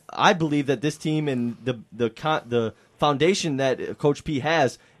team? I believe that this team and the foundation that Coach P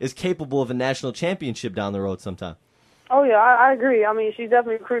has is capable of a national championship down the road sometime. Oh, yeah, I agree. She's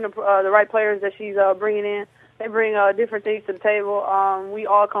definitely recruiting the right players that she's bringing in. They bring different things to the table. We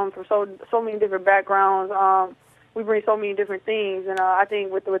all come from so many different backgrounds. We bring so many different things, and I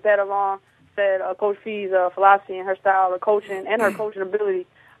think with that along, said Coach P's philosophy and her style of coaching and her coaching ability,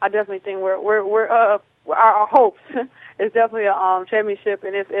 I definitely think our hopes is definitely a championship,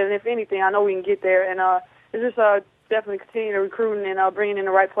 and if anything, I know we can get there. And it's just definitely continue to recruiting and bringing in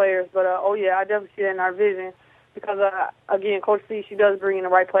the right players. But I definitely see that in our vision. Because, again, Coach C, she does bring in the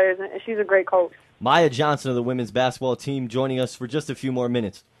right players, and she's a great coach. Maya Johnson of the women's basketball team joining us for just a few more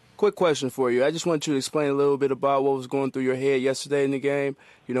minutes. Quick question for you. I just want you to explain a little bit about what was going through your head yesterday in the game.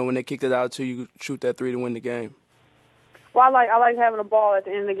 You know, when they kicked it out to you, shoot that 3 to win the game. Well, I like having the ball at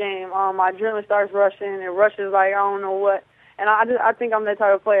the end of the game. My adrenaline starts rushing. It rushes like I don't know what. And I think I'm that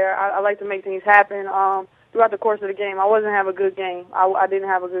type of player. I like to make things happen throughout the course of the game. I wasn't having a good game. I didn't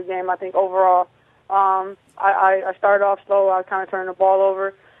have a good game, I think, overall. I started off slow. I kind of turned the ball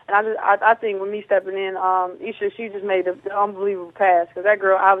over. And I think with me stepping in, Isha, she just made the unbelievable pass. Because that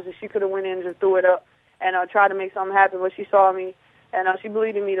girl, obviously, she could have went in and just threw it up and tried to make something happen. But she saw me, and she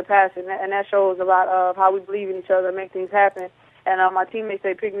believed in me to pass it. And that shows a lot of how we believe in each other and make things happen. And my teammates,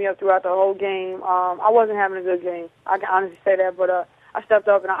 they picked me up throughout the whole game. I wasn't having a good game. I can honestly say that. But I stepped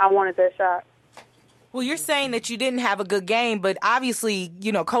up, and I wanted that shot. Well, you're saying that you didn't have a good game, but obviously,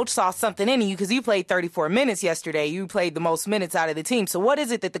 you know, Coach saw something in you because you played 34 minutes yesterday. You played the most minutes out of the team. So what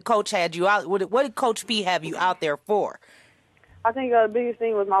is it that the coach had you out? What did Coach P have you out there for? I think the biggest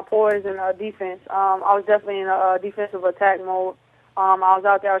thing was my poise and defense. I was definitely in a defensive attack mode. I was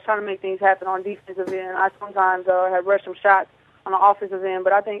out there. I was trying to make things happen on defensive end. I sometimes had rushed some shots on the offensive end,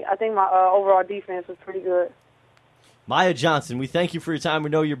 but I think my overall defense was pretty good. Maya Johnson, we thank you for your time. We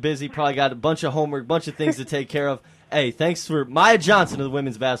know you're busy, probably got a bunch of homework, bunch of things to take care of. Hey, thanks for Maya Johnson of the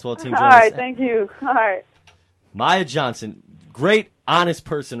women's basketball team. All right, thank you. All right. Maya Johnson, great, honest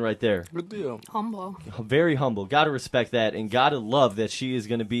person right there. Good deal. Humble. Very humble. Got to respect that, and got to love that she is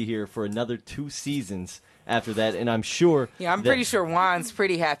going to be here for another 2 seasons after that, and I'm sure. Yeah, I'm pretty sure Juan's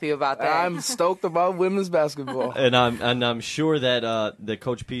pretty happy about that. I'm stoked about women's basketball, and I'm sure that that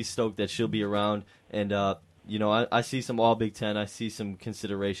Coach P's stoked that she'll be around, and you know, I see some All Big Ten. I see some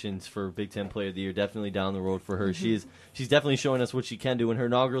considerations for Big Ten Player of the Year definitely down the road for her. Mm-hmm. She's definitely showing us what she can do in her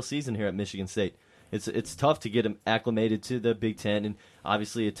inaugural season here at Michigan State. It's tough to get acclimated to the Big Ten, and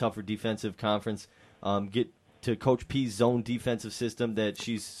obviously a tougher defensive conference. Get to Coach P's zone defensive system that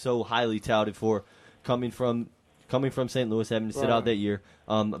she's so highly touted for, coming from St. Louis, having to sit out that year.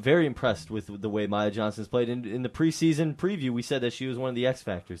 Very impressed with the way Maya Johnson's played. In the preseason preview, we said that she was one of the X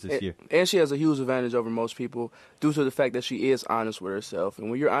factors this year. And she has a huge advantage over most people due to the fact that she is honest with herself.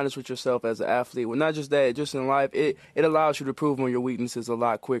 And when you're honest with yourself as an athlete, well, not just that, just in life, it allows you to prove on your weaknesses a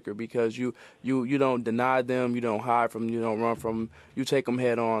lot quicker because you don't deny them, you don't hide from them, you don't run from them, you take them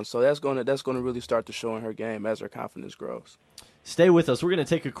head on. So that's gonna really start to show in her game as her confidence grows. Stay with us. We're going to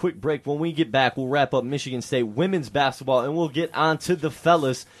take a quick break. When we get back, we'll wrap up Michigan State women's basketball, and we'll get on to the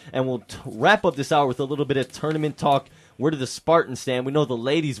fellas, and we'll wrap up this hour with a little bit of tournament talk. Where do the Spartans stand? We know the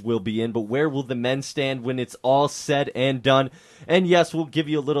ladies will be in, but where will the men stand when it's all said and done? And, yes, we'll give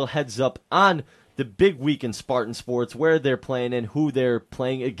you a little heads up on the big week in Spartan sports, where they're playing and who they're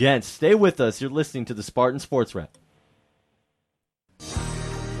playing against. Stay with us. You're listening to the Spartan Sports Wrap.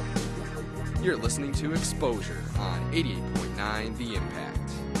 You're listening to Exposure on 88.9 The Impact.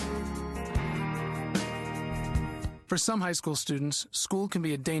 For some high school students, school can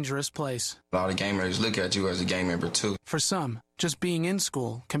be a dangerous place. A lot of gamers look at you as a gang member, too. For some, just being in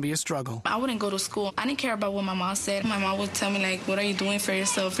school can be a struggle. I wouldn't go to school. I didn't care about what my mom said. My mom would tell me, like, what are you doing for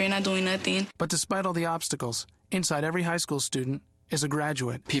yourself? You're not doing nothing. But despite all the obstacles, inside every high school student is a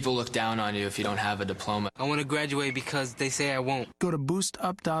graduate. People look down on you if you don't have a diploma. I want to graduate because they say I won't. Go to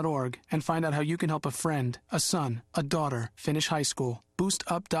boostup.org and find out how you can help a friend, a son, a daughter finish high school.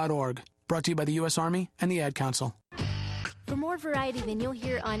 Boostup.org. Brought to you by the U.S. Army and the Ad Council. For more variety than you'll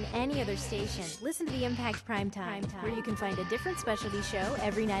hear on any other station, listen to the Impact Primetime, where you can find a different specialty show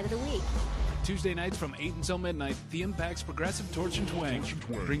every night of the week. Tuesday nights from 8 until midnight, the Impact's Progressive Torch and Twang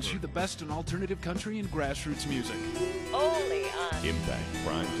brings you the best in alternative country and grassroots music. Only on Impact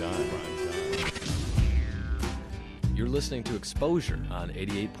Primetime. You're listening to Exposure on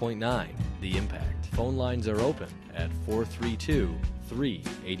 88.9 The Impact. Phone lines are open at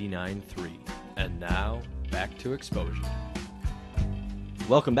 432-3893. And now, back to Exposure.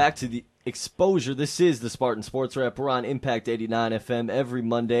 Welcome back to the Exposure. This is the Spartan Sports Wrap. We're on Impact 89 FM every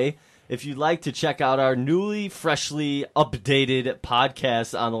Monday. If you'd like to check out our newly, freshly updated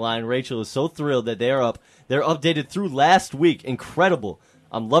podcast on the line, Rachel is so thrilled that they're up. They're updated through last week. Incredible.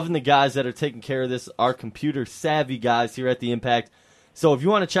 I'm loving the guys that are taking care of this, our computer-savvy guys here at the Impact. So if you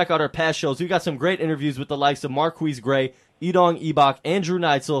want to check out our past shows, we've got some great interviews with the likes of Marquise Gray, Edong Ebach, Andrew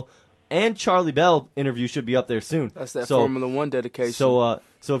Neitzel, and Charlie Bell interview should be up there soon. That's that Formula One dedication. So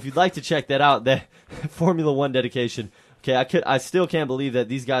if you'd like to check that out, that Formula One dedication. Okay, I still can't believe that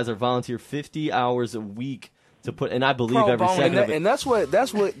these guys are volunteer 50 hours a week to put, and I believe every second of it. And that's what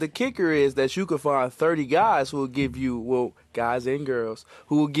the kicker is, that you can find 30 guys who will give you, well, guys and girls,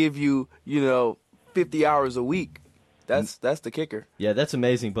 who will give you, 50 hours a week. That's the kicker. Yeah, that's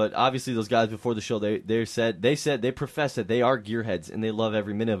amazing. But obviously, those guys before the show, they profess that they are gearheads and they love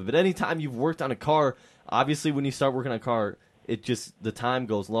every minute of it. But anytime you've worked on a car, obviously, when you start working on a car, the time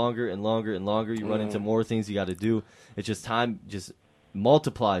goes longer and longer and longer. You run into more things you got to do. It's just time just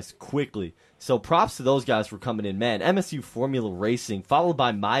multiplies quickly. So props to those guys for coming in. Man, MSU Formula Racing, followed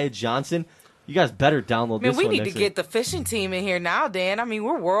by Maya Johnson. You guys better download this one. We need to get the fishing team in here now, Dan. I mean,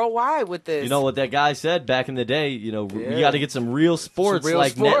 we're worldwide with this. You know what that guy said back in the day? We got to get some real sports,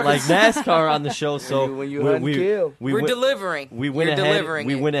 like NASCAR on the show. So we're delivering. We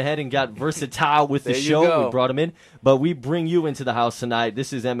went ahead and got versatile with the show. We brought him in. But we bring you into the house tonight.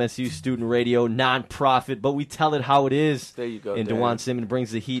 This is MSU Student Radio, non-profit, but we tell it how it is. There you go, and DeJuan Simmons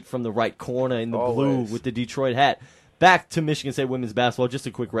brings the heat from the right corner in the blue with the Detroit hat. Back to Michigan State women's basketball. Just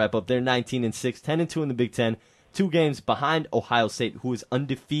a quick wrap-up. They're 19-6, 10-2 in the Big Ten. 2 games behind Ohio State, who is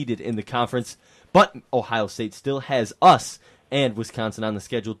undefeated in the conference. But Ohio State still has us and Wisconsin on the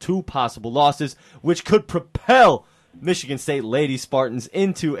schedule. 2 possible losses, which could propel Michigan State Lady Spartans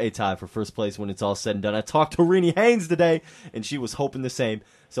into a tie for first place when it's all said and done. I talked to Renee Haynes today, and she was hoping the same.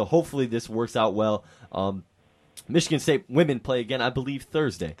 So hopefully this works out well. Michigan State women play again, I believe,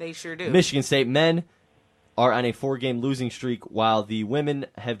 Thursday. They sure do. Michigan State men are on a 4-game losing streak, while the women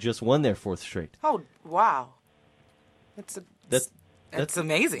have just won their 4th straight. Oh, wow. That's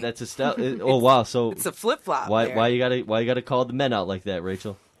amazing. That's a style. Oh, wow. So it's a flip-flop. Why you gotta call the men out like that,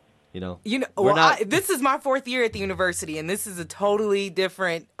 Rachel? This is my 4th year at the university, and this is a totally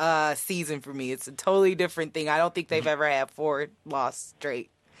different season for me. It's a totally different thing. I don't think they've ever had 4 losses straight.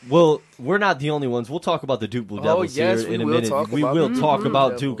 Well, we're not the only ones. We'll talk about the Duke Blue Devils here in a minute. We will talk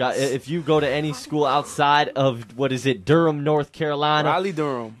about Duke. If you go to any school outside of, Durham, North Carolina. Raleigh,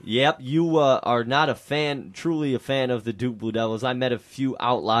 Durham. Yep, you are not truly a fan of the Duke Blue Devils. I met a few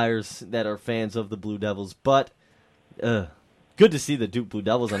outliers that are fans of the Blue Devils, but good to see the Duke Blue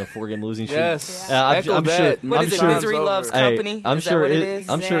Devils on a 4-game losing streak. Yes, I'm sure Misery Loves Company? I'm sure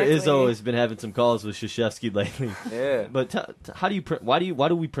Izzo has been having some calls with Krzyzewski lately. Yeah, but why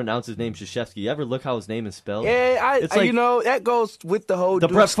do we pronounce his name Krzyzewski? You ever look how his name is spelled? Yeah, that goes with the whole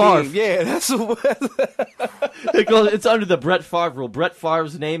Duke Brett Favre. Scheme. Yeah, that's it's under the Brett Favre rule. Brett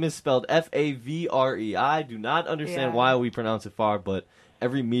Favre's name is spelled Favre. I do not understand why we pronounce it Favre, but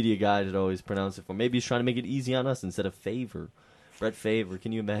every media guy had always pronounced it for. Maybe he's trying to make it easy on us instead of Favre. Brett Favre,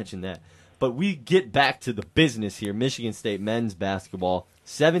 can you imagine that? But we get back to the business here. Michigan State men's basketball,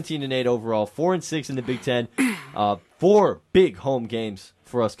 17-8 overall, 4-6 in the Big Ten. 4 big home games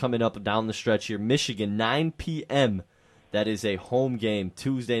for us coming up down the stretch here. Michigan, 9 p.m. That is a home game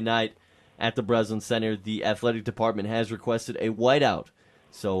Tuesday night at the Breslin Center. The athletic department has requested a whiteout.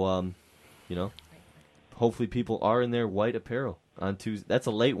 So, hopefully people are in their white apparel on Tuesday. That's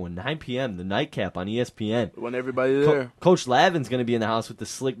a late one, 9 p.m., the nightcap on ESPN. Want everybody there. Coach Lavin's going to be in the house with the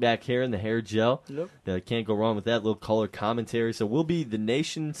slick back hair and the hair gel. Yep. Can't go wrong with that little color commentary. So we'll be the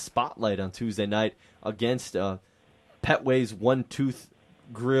nation spotlight on Tuesday night against Petway's One Tooth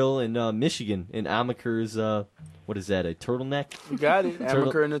Grill in Michigan in Amaker's, what is that, a turtleneck? You got it.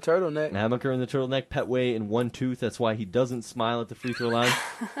 Amaker in the turtleneck. Amaker in the turtleneck, Petway in One Tooth. That's why he doesn't smile at the free throw line.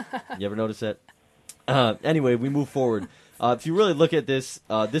 You ever notice that? Anyway, we move forward. If you really look at this,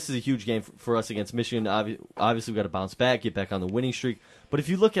 this is a huge game for us against Michigan. Obviously, we've got to bounce back, get back on the winning streak. But if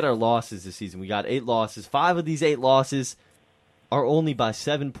you look at our losses this season, we got 8 losses. 5 of these 8 losses are only by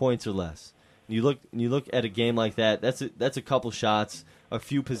 7 points or less. You look at a game like that. That's a couple shots, a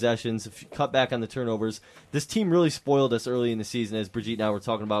few possessions, cut back on the turnovers. This team really spoiled us early in the season, as Brigitte and I were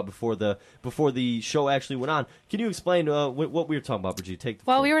talking about before the show actually went on. Can you explain what we were talking about, Brigitte?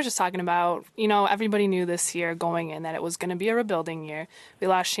 We were just talking about, everybody knew this year going in that it was going to be a rebuilding year. We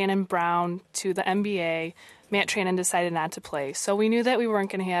lost Shannon Brown to the NBA. Matt Tranan decided not to play. So we knew that we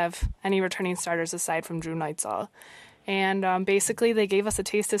weren't going to have any returning starters aside from Drew Neitzel. And basically they gave us a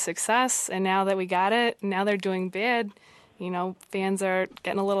taste of success, and now that we got it, now they're doing bad. Fans are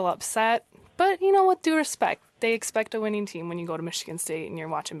getting a little upset. But, with due respect, they expect a winning team when you go to Michigan State and you're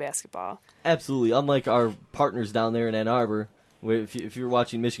watching basketball. Absolutely. Unlike our partners down there in Ann Arbor, where if you're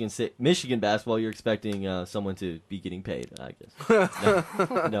watching Michigan basketball, you're expecting someone to be getting paid, I guess.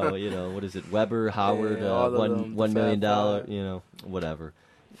 No, what is it? Weber, Howard, $1 million, whatever.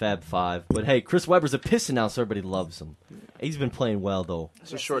 Fab Five. But hey, Chris Webber's a Piston now, so everybody loves him. He's been playing well, though.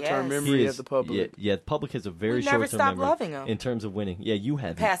 It's a short-term memory of the public. Yeah, the public has a very short-term memory. Never stopped loving him. In terms of winning. Yeah, you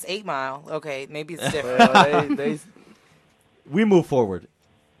have. Past 8 Mile. Okay, maybe it's different. We move forward.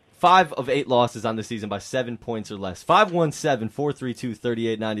 5 of 8 losses on the season by 7 points or less.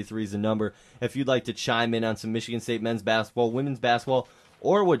 517-432-3893 is the number. If you'd like to chime in on some Michigan State men's basketball, women's basketball,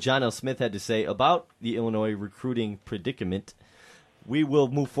 or what John L. Smith had to say about the Illinois recruiting predicament. We will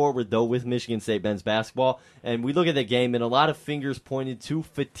move forward, though, with Michigan State men's basketball. And we look at the game, and a lot of fingers pointed to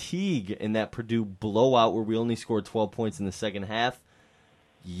fatigue in that Purdue blowout where we only scored 12 points in the second half.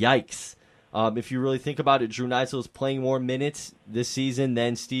 Yikes. If you really think about it, Drew Neitzel is playing more minutes this season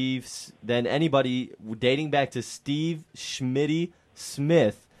than anybody dating back to Steve Schmitty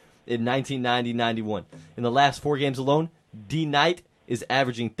Smith in 1990-91. In the last 4 games alone, D. Knight is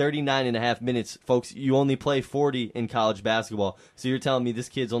averaging 39.5 minutes. Folks, you only play 40 in college basketball. So you're telling me this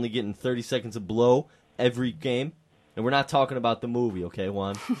kid's only getting 30 seconds of blow every game? And we're not talking about the movie, okay,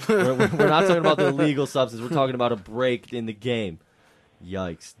 Juan? we're not talking about the illegal substance. We're talking about a break in the game.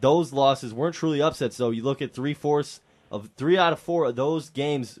 Yikes. Those losses weren't truly upsets, though. You look at 3 out of 4 of those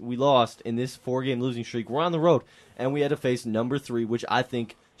games we lost in this 4-game losing streak. We're on the road, and we had to face number 3, which I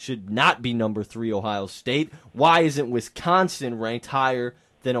think should not be number 3, Ohio State. Why isn't Wisconsin ranked higher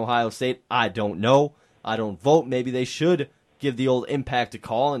than Ohio State? I don't know. I don't vote. Maybe they should give the old Impact a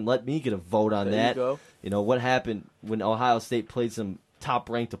call and let me get a vote on that. You go. You know, what happened when Ohio State played some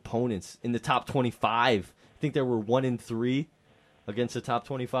top-ranked opponents in the top 25? I think there were 1-3 against the top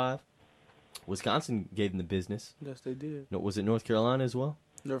 25. Wisconsin gave them the business. Yes, they did. No, was it North Carolina as well?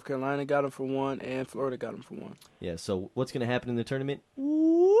 North Carolina got them for 1, and Florida got them for 1. Yeah, so what's going to happen in the tournament?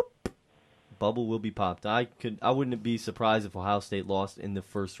 Whoop. Bubble will be popped. I wouldn't be surprised if Ohio State lost in the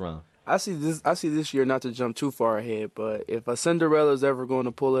first round. I see this year, not to jump too far ahead, but if a Cinderella's ever going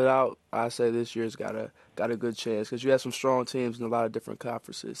to pull it out, I say this year's got a good chance because you have some strong teams in a lot of different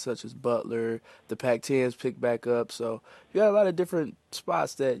conferences, such as Butler, the Pac-10's picked back up. So you got a lot of different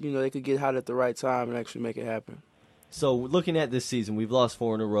spots that they could get hot at the right time and actually make it happen. So looking at this season, we've lost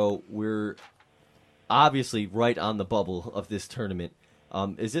 4 in a row. We're obviously right on the bubble of this tournament.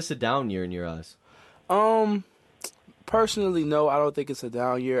 Is this a down year in your eyes? Personally, no, I don't think it's a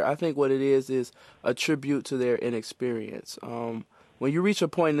down year. I think what it is a tribute to their inexperience. When you reach a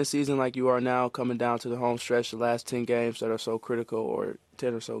point in the season like you are now, coming down to the home stretch, the last 10 games that are so critical, or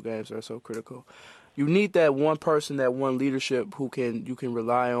 10 or so games that are so critical, you need that one person, that one leadership you can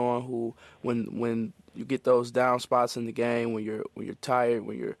rely on, who when you get those down spots in the game, when you're tired,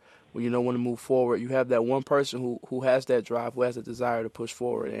 when you don't want to move forward, you have that one person who has that drive, who has the desire to push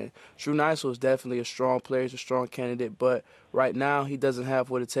forward. And Drew Neitzel is definitely a strong player, he's a strong candidate, but right now he doesn't have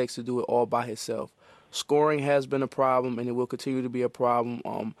what it takes to do it all by himself. Scoring has been a problem, and it will continue to be a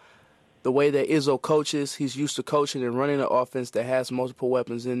problem. The way that Izzo coaches, he's used to coaching and running an offense that has multiple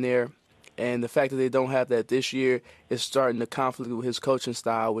weapons in there. And the fact that they don't have that this year is starting to conflict with his coaching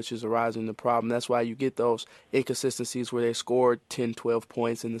style, which is arising the problem. That's why you get those inconsistencies where they score 10, 12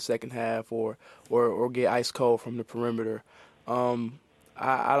 points in the second half or get ice cold from the perimeter. I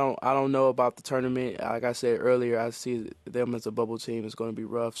don't know about the tournament. Like I said earlier, I see them as a bubble team is going to be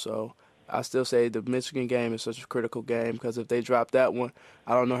rough. So I still say the Michigan game is such a critical game because if they drop that one,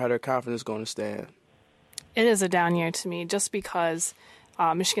 I don't know how their confidence is going to stand. It is a down year to me just because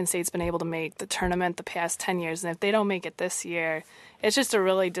Michigan State's been able to make the tournament the past 10 years, and if they don't make it this year, it's just a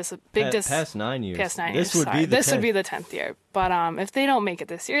really past 9 years. Past 9 years. This would be the 10th year. But if they don't make it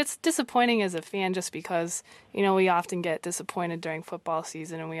this year, it's disappointing as a fan just because, we often get disappointed during football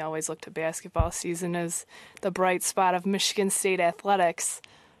season, and we always look to basketball season as the bright spot of Michigan State athletics.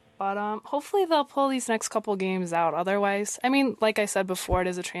 But hopefully they'll pull these next couple games out. Otherwise, like I said before, it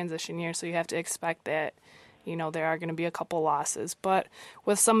is a transition year, so you have to expect that there are going to be a couple losses. But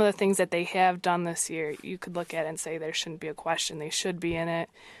with some of the things that they have done this year, you could look at it and say there shouldn't be a question. They should be in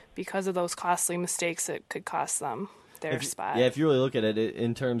it because of those costly mistakes that could cost them their spot. Yeah, if you really look at it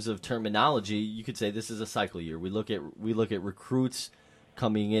in terms of terminology, you could say this is a cycle year. We look at recruits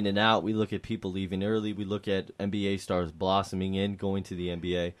coming in and out. We look at people leaving early. We look at NBA stars blossoming in, going to the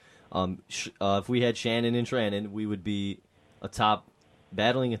NBA. If we had Shannon and Trannon, we would be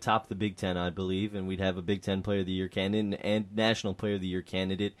battling atop the Big Ten, I believe, and we'd have a Big Ten Player of the Year candidate and National Player of the Year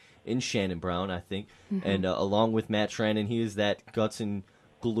candidate in Shannon Brown, I think. Mm-hmm. And along with Matt Trannon, he is that guts and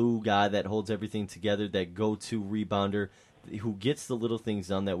glue guy that holds everything together, that go-to rebounder who gets the little things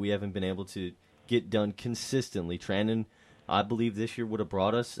done that we haven't been able to get done consistently. Trannon, I believe this year would have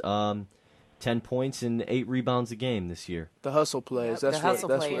brought us 10 points and 8 rebounds a game this year. The hustle plays. That's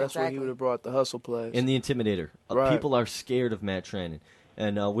what he would have brought, the hustle plays. And the intimidator. Right. People are scared of Matt Trannon.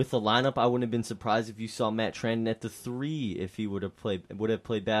 And with the lineup, I wouldn't have been surprised if you saw Matt Trannon at the 3 if he would have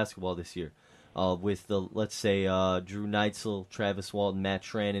played basketball this year. With the, let's say, Drew Neitzel, Travis Walton, Matt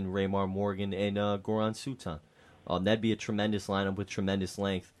Trannon, Raymar Morgan, and Goran Suton. That'd be a tremendous lineup with tremendous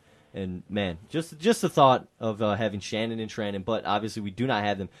length. And, man, just the thought of having Shannon and Trannon, but obviously we do not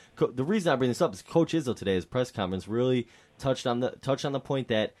have them. The reason I bring this up is Coach Izzo today, his press conference, really touched on the point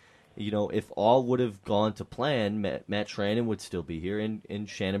that, if all would have gone to plan, Matt Trannon would still be here, and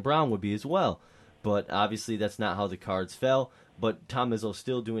Shannon Brown would be as well. But obviously that's not how the cards fell. But Tom Izzo's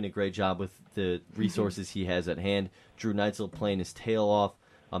still doing a great job with the resources he has at hand. Drew Neitzel playing his tail off.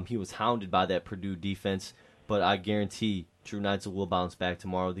 He was hounded by that Purdue defense, but I guarantee Drew Neitzel will bounce back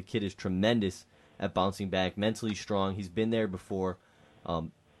tomorrow. The kid is tremendous at bouncing back, mentally strong. He's been there before.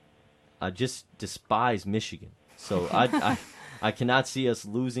 I just despise Michigan. So I cannot see us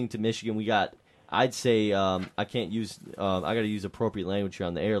losing to Michigan. We got, I'd say, I got to use appropriate language here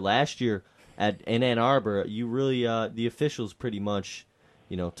on the air. Last year in Ann Arbor, you really, the officials pretty much,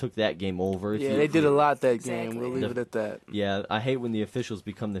 took that game over. Yeah, they did a lot that game. We'll leave it at that. Yeah, I hate when the officials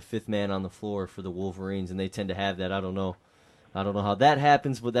become the fifth man on the floor for the Wolverines, and they tend to have that. I don't know how that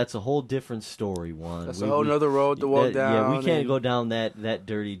happens, but that's a whole different story, Juan. That's a whole other road to walk down. Yeah, we can't go down that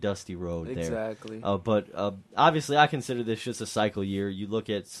dirty, dusty road there. Exactly. But obviously, I consider this just a cycle year. You look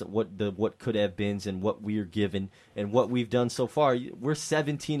at what could have been and what we're given and what we've done so far. We're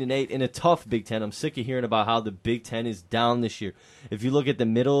 17-8 in a tough Big Ten. I'm sick of hearing about how the Big Ten is down this year. If you look at the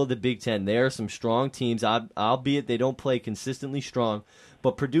middle of the Big Ten, there are some strong teams, albeit they don't play consistently strong.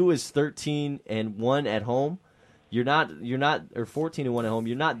 But Purdue is 13-1 at home. You're not, or 14-1 at home.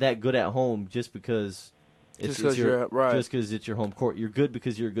 You're not that good at home just because it's your home court. You're good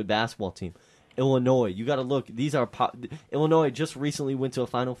because you're a good basketball team. Illinois, you got to look. Illinois just recently went to a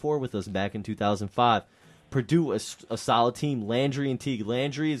Final Four with us back in 2005. Purdue, a solid team. Landry and Teague.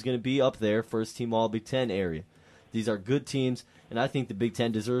 Landry is going to be up there, first team All Big Ten area. These are good teams, and I think the Big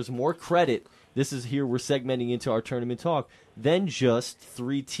Ten deserves more credit. This is here we're segmenting into our tournament talk than just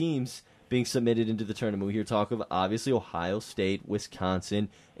 3 teams being submitted into the tournament. We hear talk of, obviously, Ohio State, Wisconsin,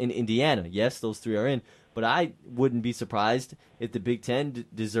 and Indiana. Yes, those 3 are in, but I wouldn't be surprised if the Big Ten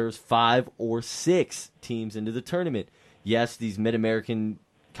deserves 5 or 6 teams into the tournament. Yes, these Mid-American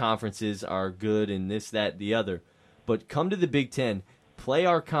conferences are good and this, that, the other, but come to the Big Ten, play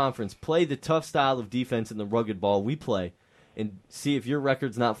our conference, play the tough style of defense and the rugged ball we play, and see if your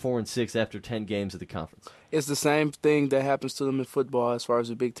record's not 4-6 after 10 games of the conference. It's the same thing that happens to them in football as far as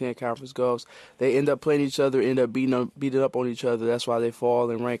the Big Ten Conference goes. They end up playing each other, end up beating up on each other. That's why they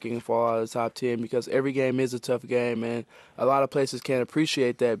fall in ranking and fall out of the top 10, because every game is a tough game, and a lot of places can't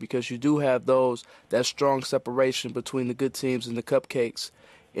appreciate that because you do have that strong separation between the good teams and the cupcakes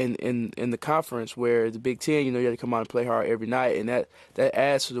in the conference, where the Big Ten, you have to come out and play hard every night, and that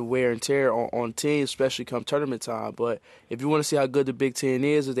adds to the wear and tear on teams, especially come tournament time. But if you want to see how good the Big Ten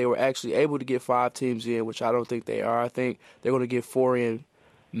is, if they were actually able to get 5 teams in, which I don't think they are, I think they're going to get 4 in,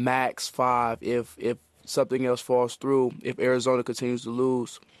 max 5 if something else falls through, if Arizona continues to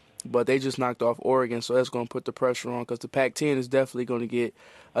lose. But they just knocked off Oregon, so that's going to put the pressure on, because the Pac-10 is definitely going to get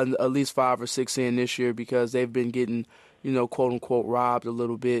at least 5 or 6 in this year, because they've been getting, quote-unquote, robbed a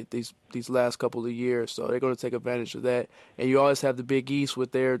little bit these last couple of years. So they're going to take advantage of that. And you always have the Big East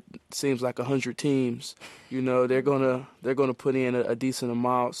with their, seems like 100 teams. They're going to put in a decent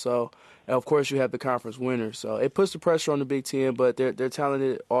amount. So, and of course, you have the conference winners. So it puts the pressure on the Big Ten, but they're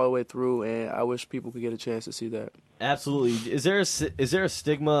talented all the way through, and I wish people could get a chance to see that. Absolutely. Is there a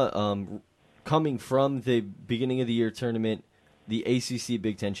stigma coming from the beginning of the year tournament, the ACC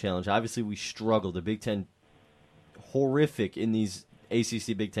Big Ten Challenge? Obviously, we struggle. The Big Ten horrific in these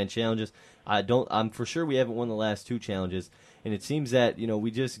ACC Big Ten challenges. I'm for sure we haven't won the last 2 challenges, and it seems that we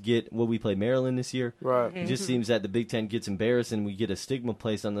just get we played Maryland this year. Right. It just seems that the Big Ten gets embarrassed, and we get a stigma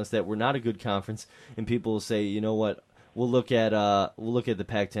placed on us that we're not a good conference, and people will say, you know what? We'll look at the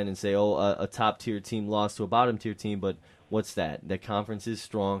Pac-10 and say, a top-tier team lost to a bottom-tier team, but what's that? That conference is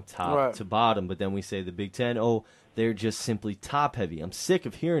strong top to bottom, but then we say the Big Ten, they're just simply top-heavy. I'm sick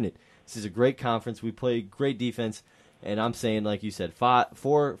of hearing it. This is a great conference. We play great defense, and I'm saying, like you said, 4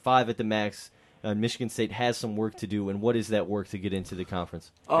 or 5 at the max. Michigan State has some work to do, and what is that work to get into the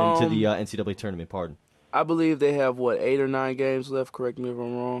conference, into the NCAA tournament, pardon? I believe they have, 8 or 9 games left? Correct me if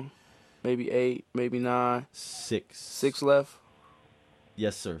I'm wrong. Maybe 8, maybe 9. 6. 6 left?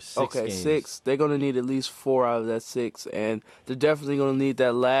 Yes, sir. 6 okay, games. 6. They're going to need at least 4 out of that 6, and they're definitely going to need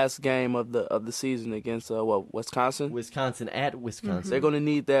that last game of the season against Wisconsin. Wisconsin at Wisconsin. Mm-hmm. They're going to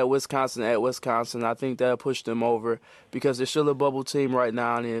need that Wisconsin at Wisconsin. I think that'll push them over because they're still a bubble team right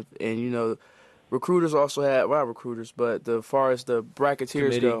now, and recruiters also have, well, not recruiters, but as far as the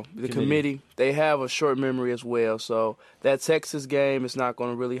bracketeers go, the committee, they have a short memory as well. So that Texas game is not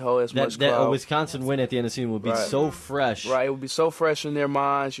going to really hold as much clout. That Wisconsin win at the end of the season would be so fresh. Right, it would be so fresh in their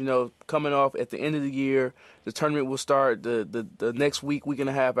minds, coming off at the end of the year. The tournament will start the next week and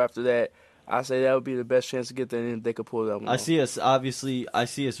a half after that. I say that would be the best chance to get there, and they could pull that one off. I see us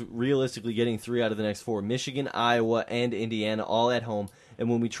realistically getting 3 out of the next 4. Michigan, Iowa, and Indiana all at home. And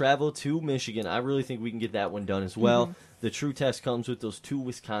when we travel to Michigan, I really think we can get that one done as well. Mm-hmm. The true test comes with those 2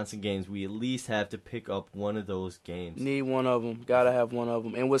 Wisconsin games. We at least have to pick up one of those games. Need one of them. Got to have one of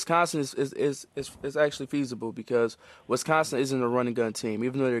them. And Wisconsin is actually feasible because Wisconsin isn't a running gun team.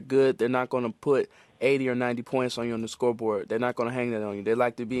 Even though they're good, they're not going to put 80 or 90 points on you on the scoreboard. They're not going to hang that on you. They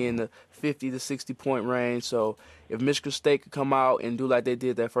like to be in the 50 to 60 point range. So if Michigan State could come out and do like they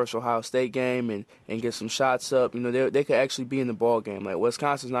did that first Ohio State game and get some shots up, they could actually be in the ball game. Like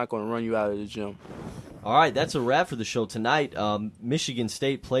Wisconsin's not going to run you out of the gym. All right, that's a wrap for the show tonight. Michigan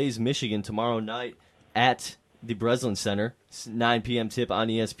State plays Michigan tomorrow night at the Breslin Center. 9 p.m. tip on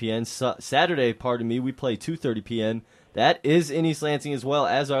ESPN. Saturday, we play 2:30 p.m. That is in East Lansing as well,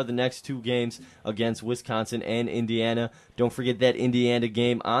 as are the next 2 games against Wisconsin and Indiana. Don't forget that Indiana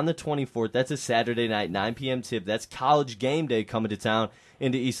game on the 24th. That's a Saturday night, 9 p.m. tip. That's College Game Day coming to town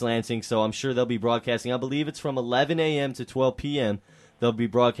into East Lansing, so I'm sure they'll be broadcasting. I believe it's from 11 a.m. to 12 p.m. They'll be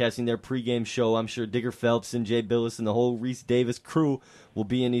broadcasting their pregame show. I'm sure Digger Phelps and Jay Billis and the whole Reese Davis crew will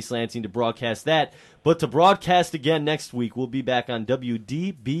be in East Lansing to broadcast that. But to broadcast again next week, we'll be back on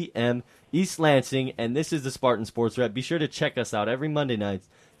WDBM East Lansing, and this is the Spartan Sports Wrap. Be sure to check us out every Monday night,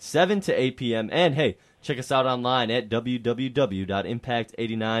 7 to 8 p.m. And, hey, check us out online at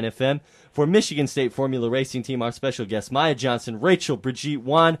www.impact89fm. For Michigan State Formula Racing Team, our special guests, Maya Johnson, Rachel Brigitte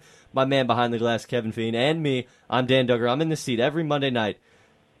Wan, my man behind the glass, Kevin Feen, and me, I'm Dan Duggar. I'm in the seat every Monday night.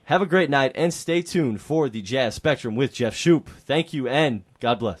 Have a great night, and stay tuned for the Jazz Spectrum with Jeff Shoup. Thank you, and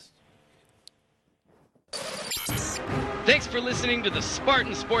God bless. Thanks for listening to the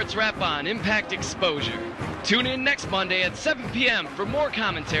Spartan Sports Wrap on Impact Exposure. Tune in next Monday at 7 p.m. for more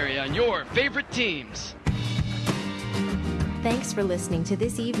commentary on your favorite teams. Thanks for listening to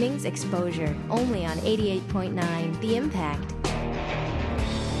this evening's Exposure, only on 88.9 The Impact.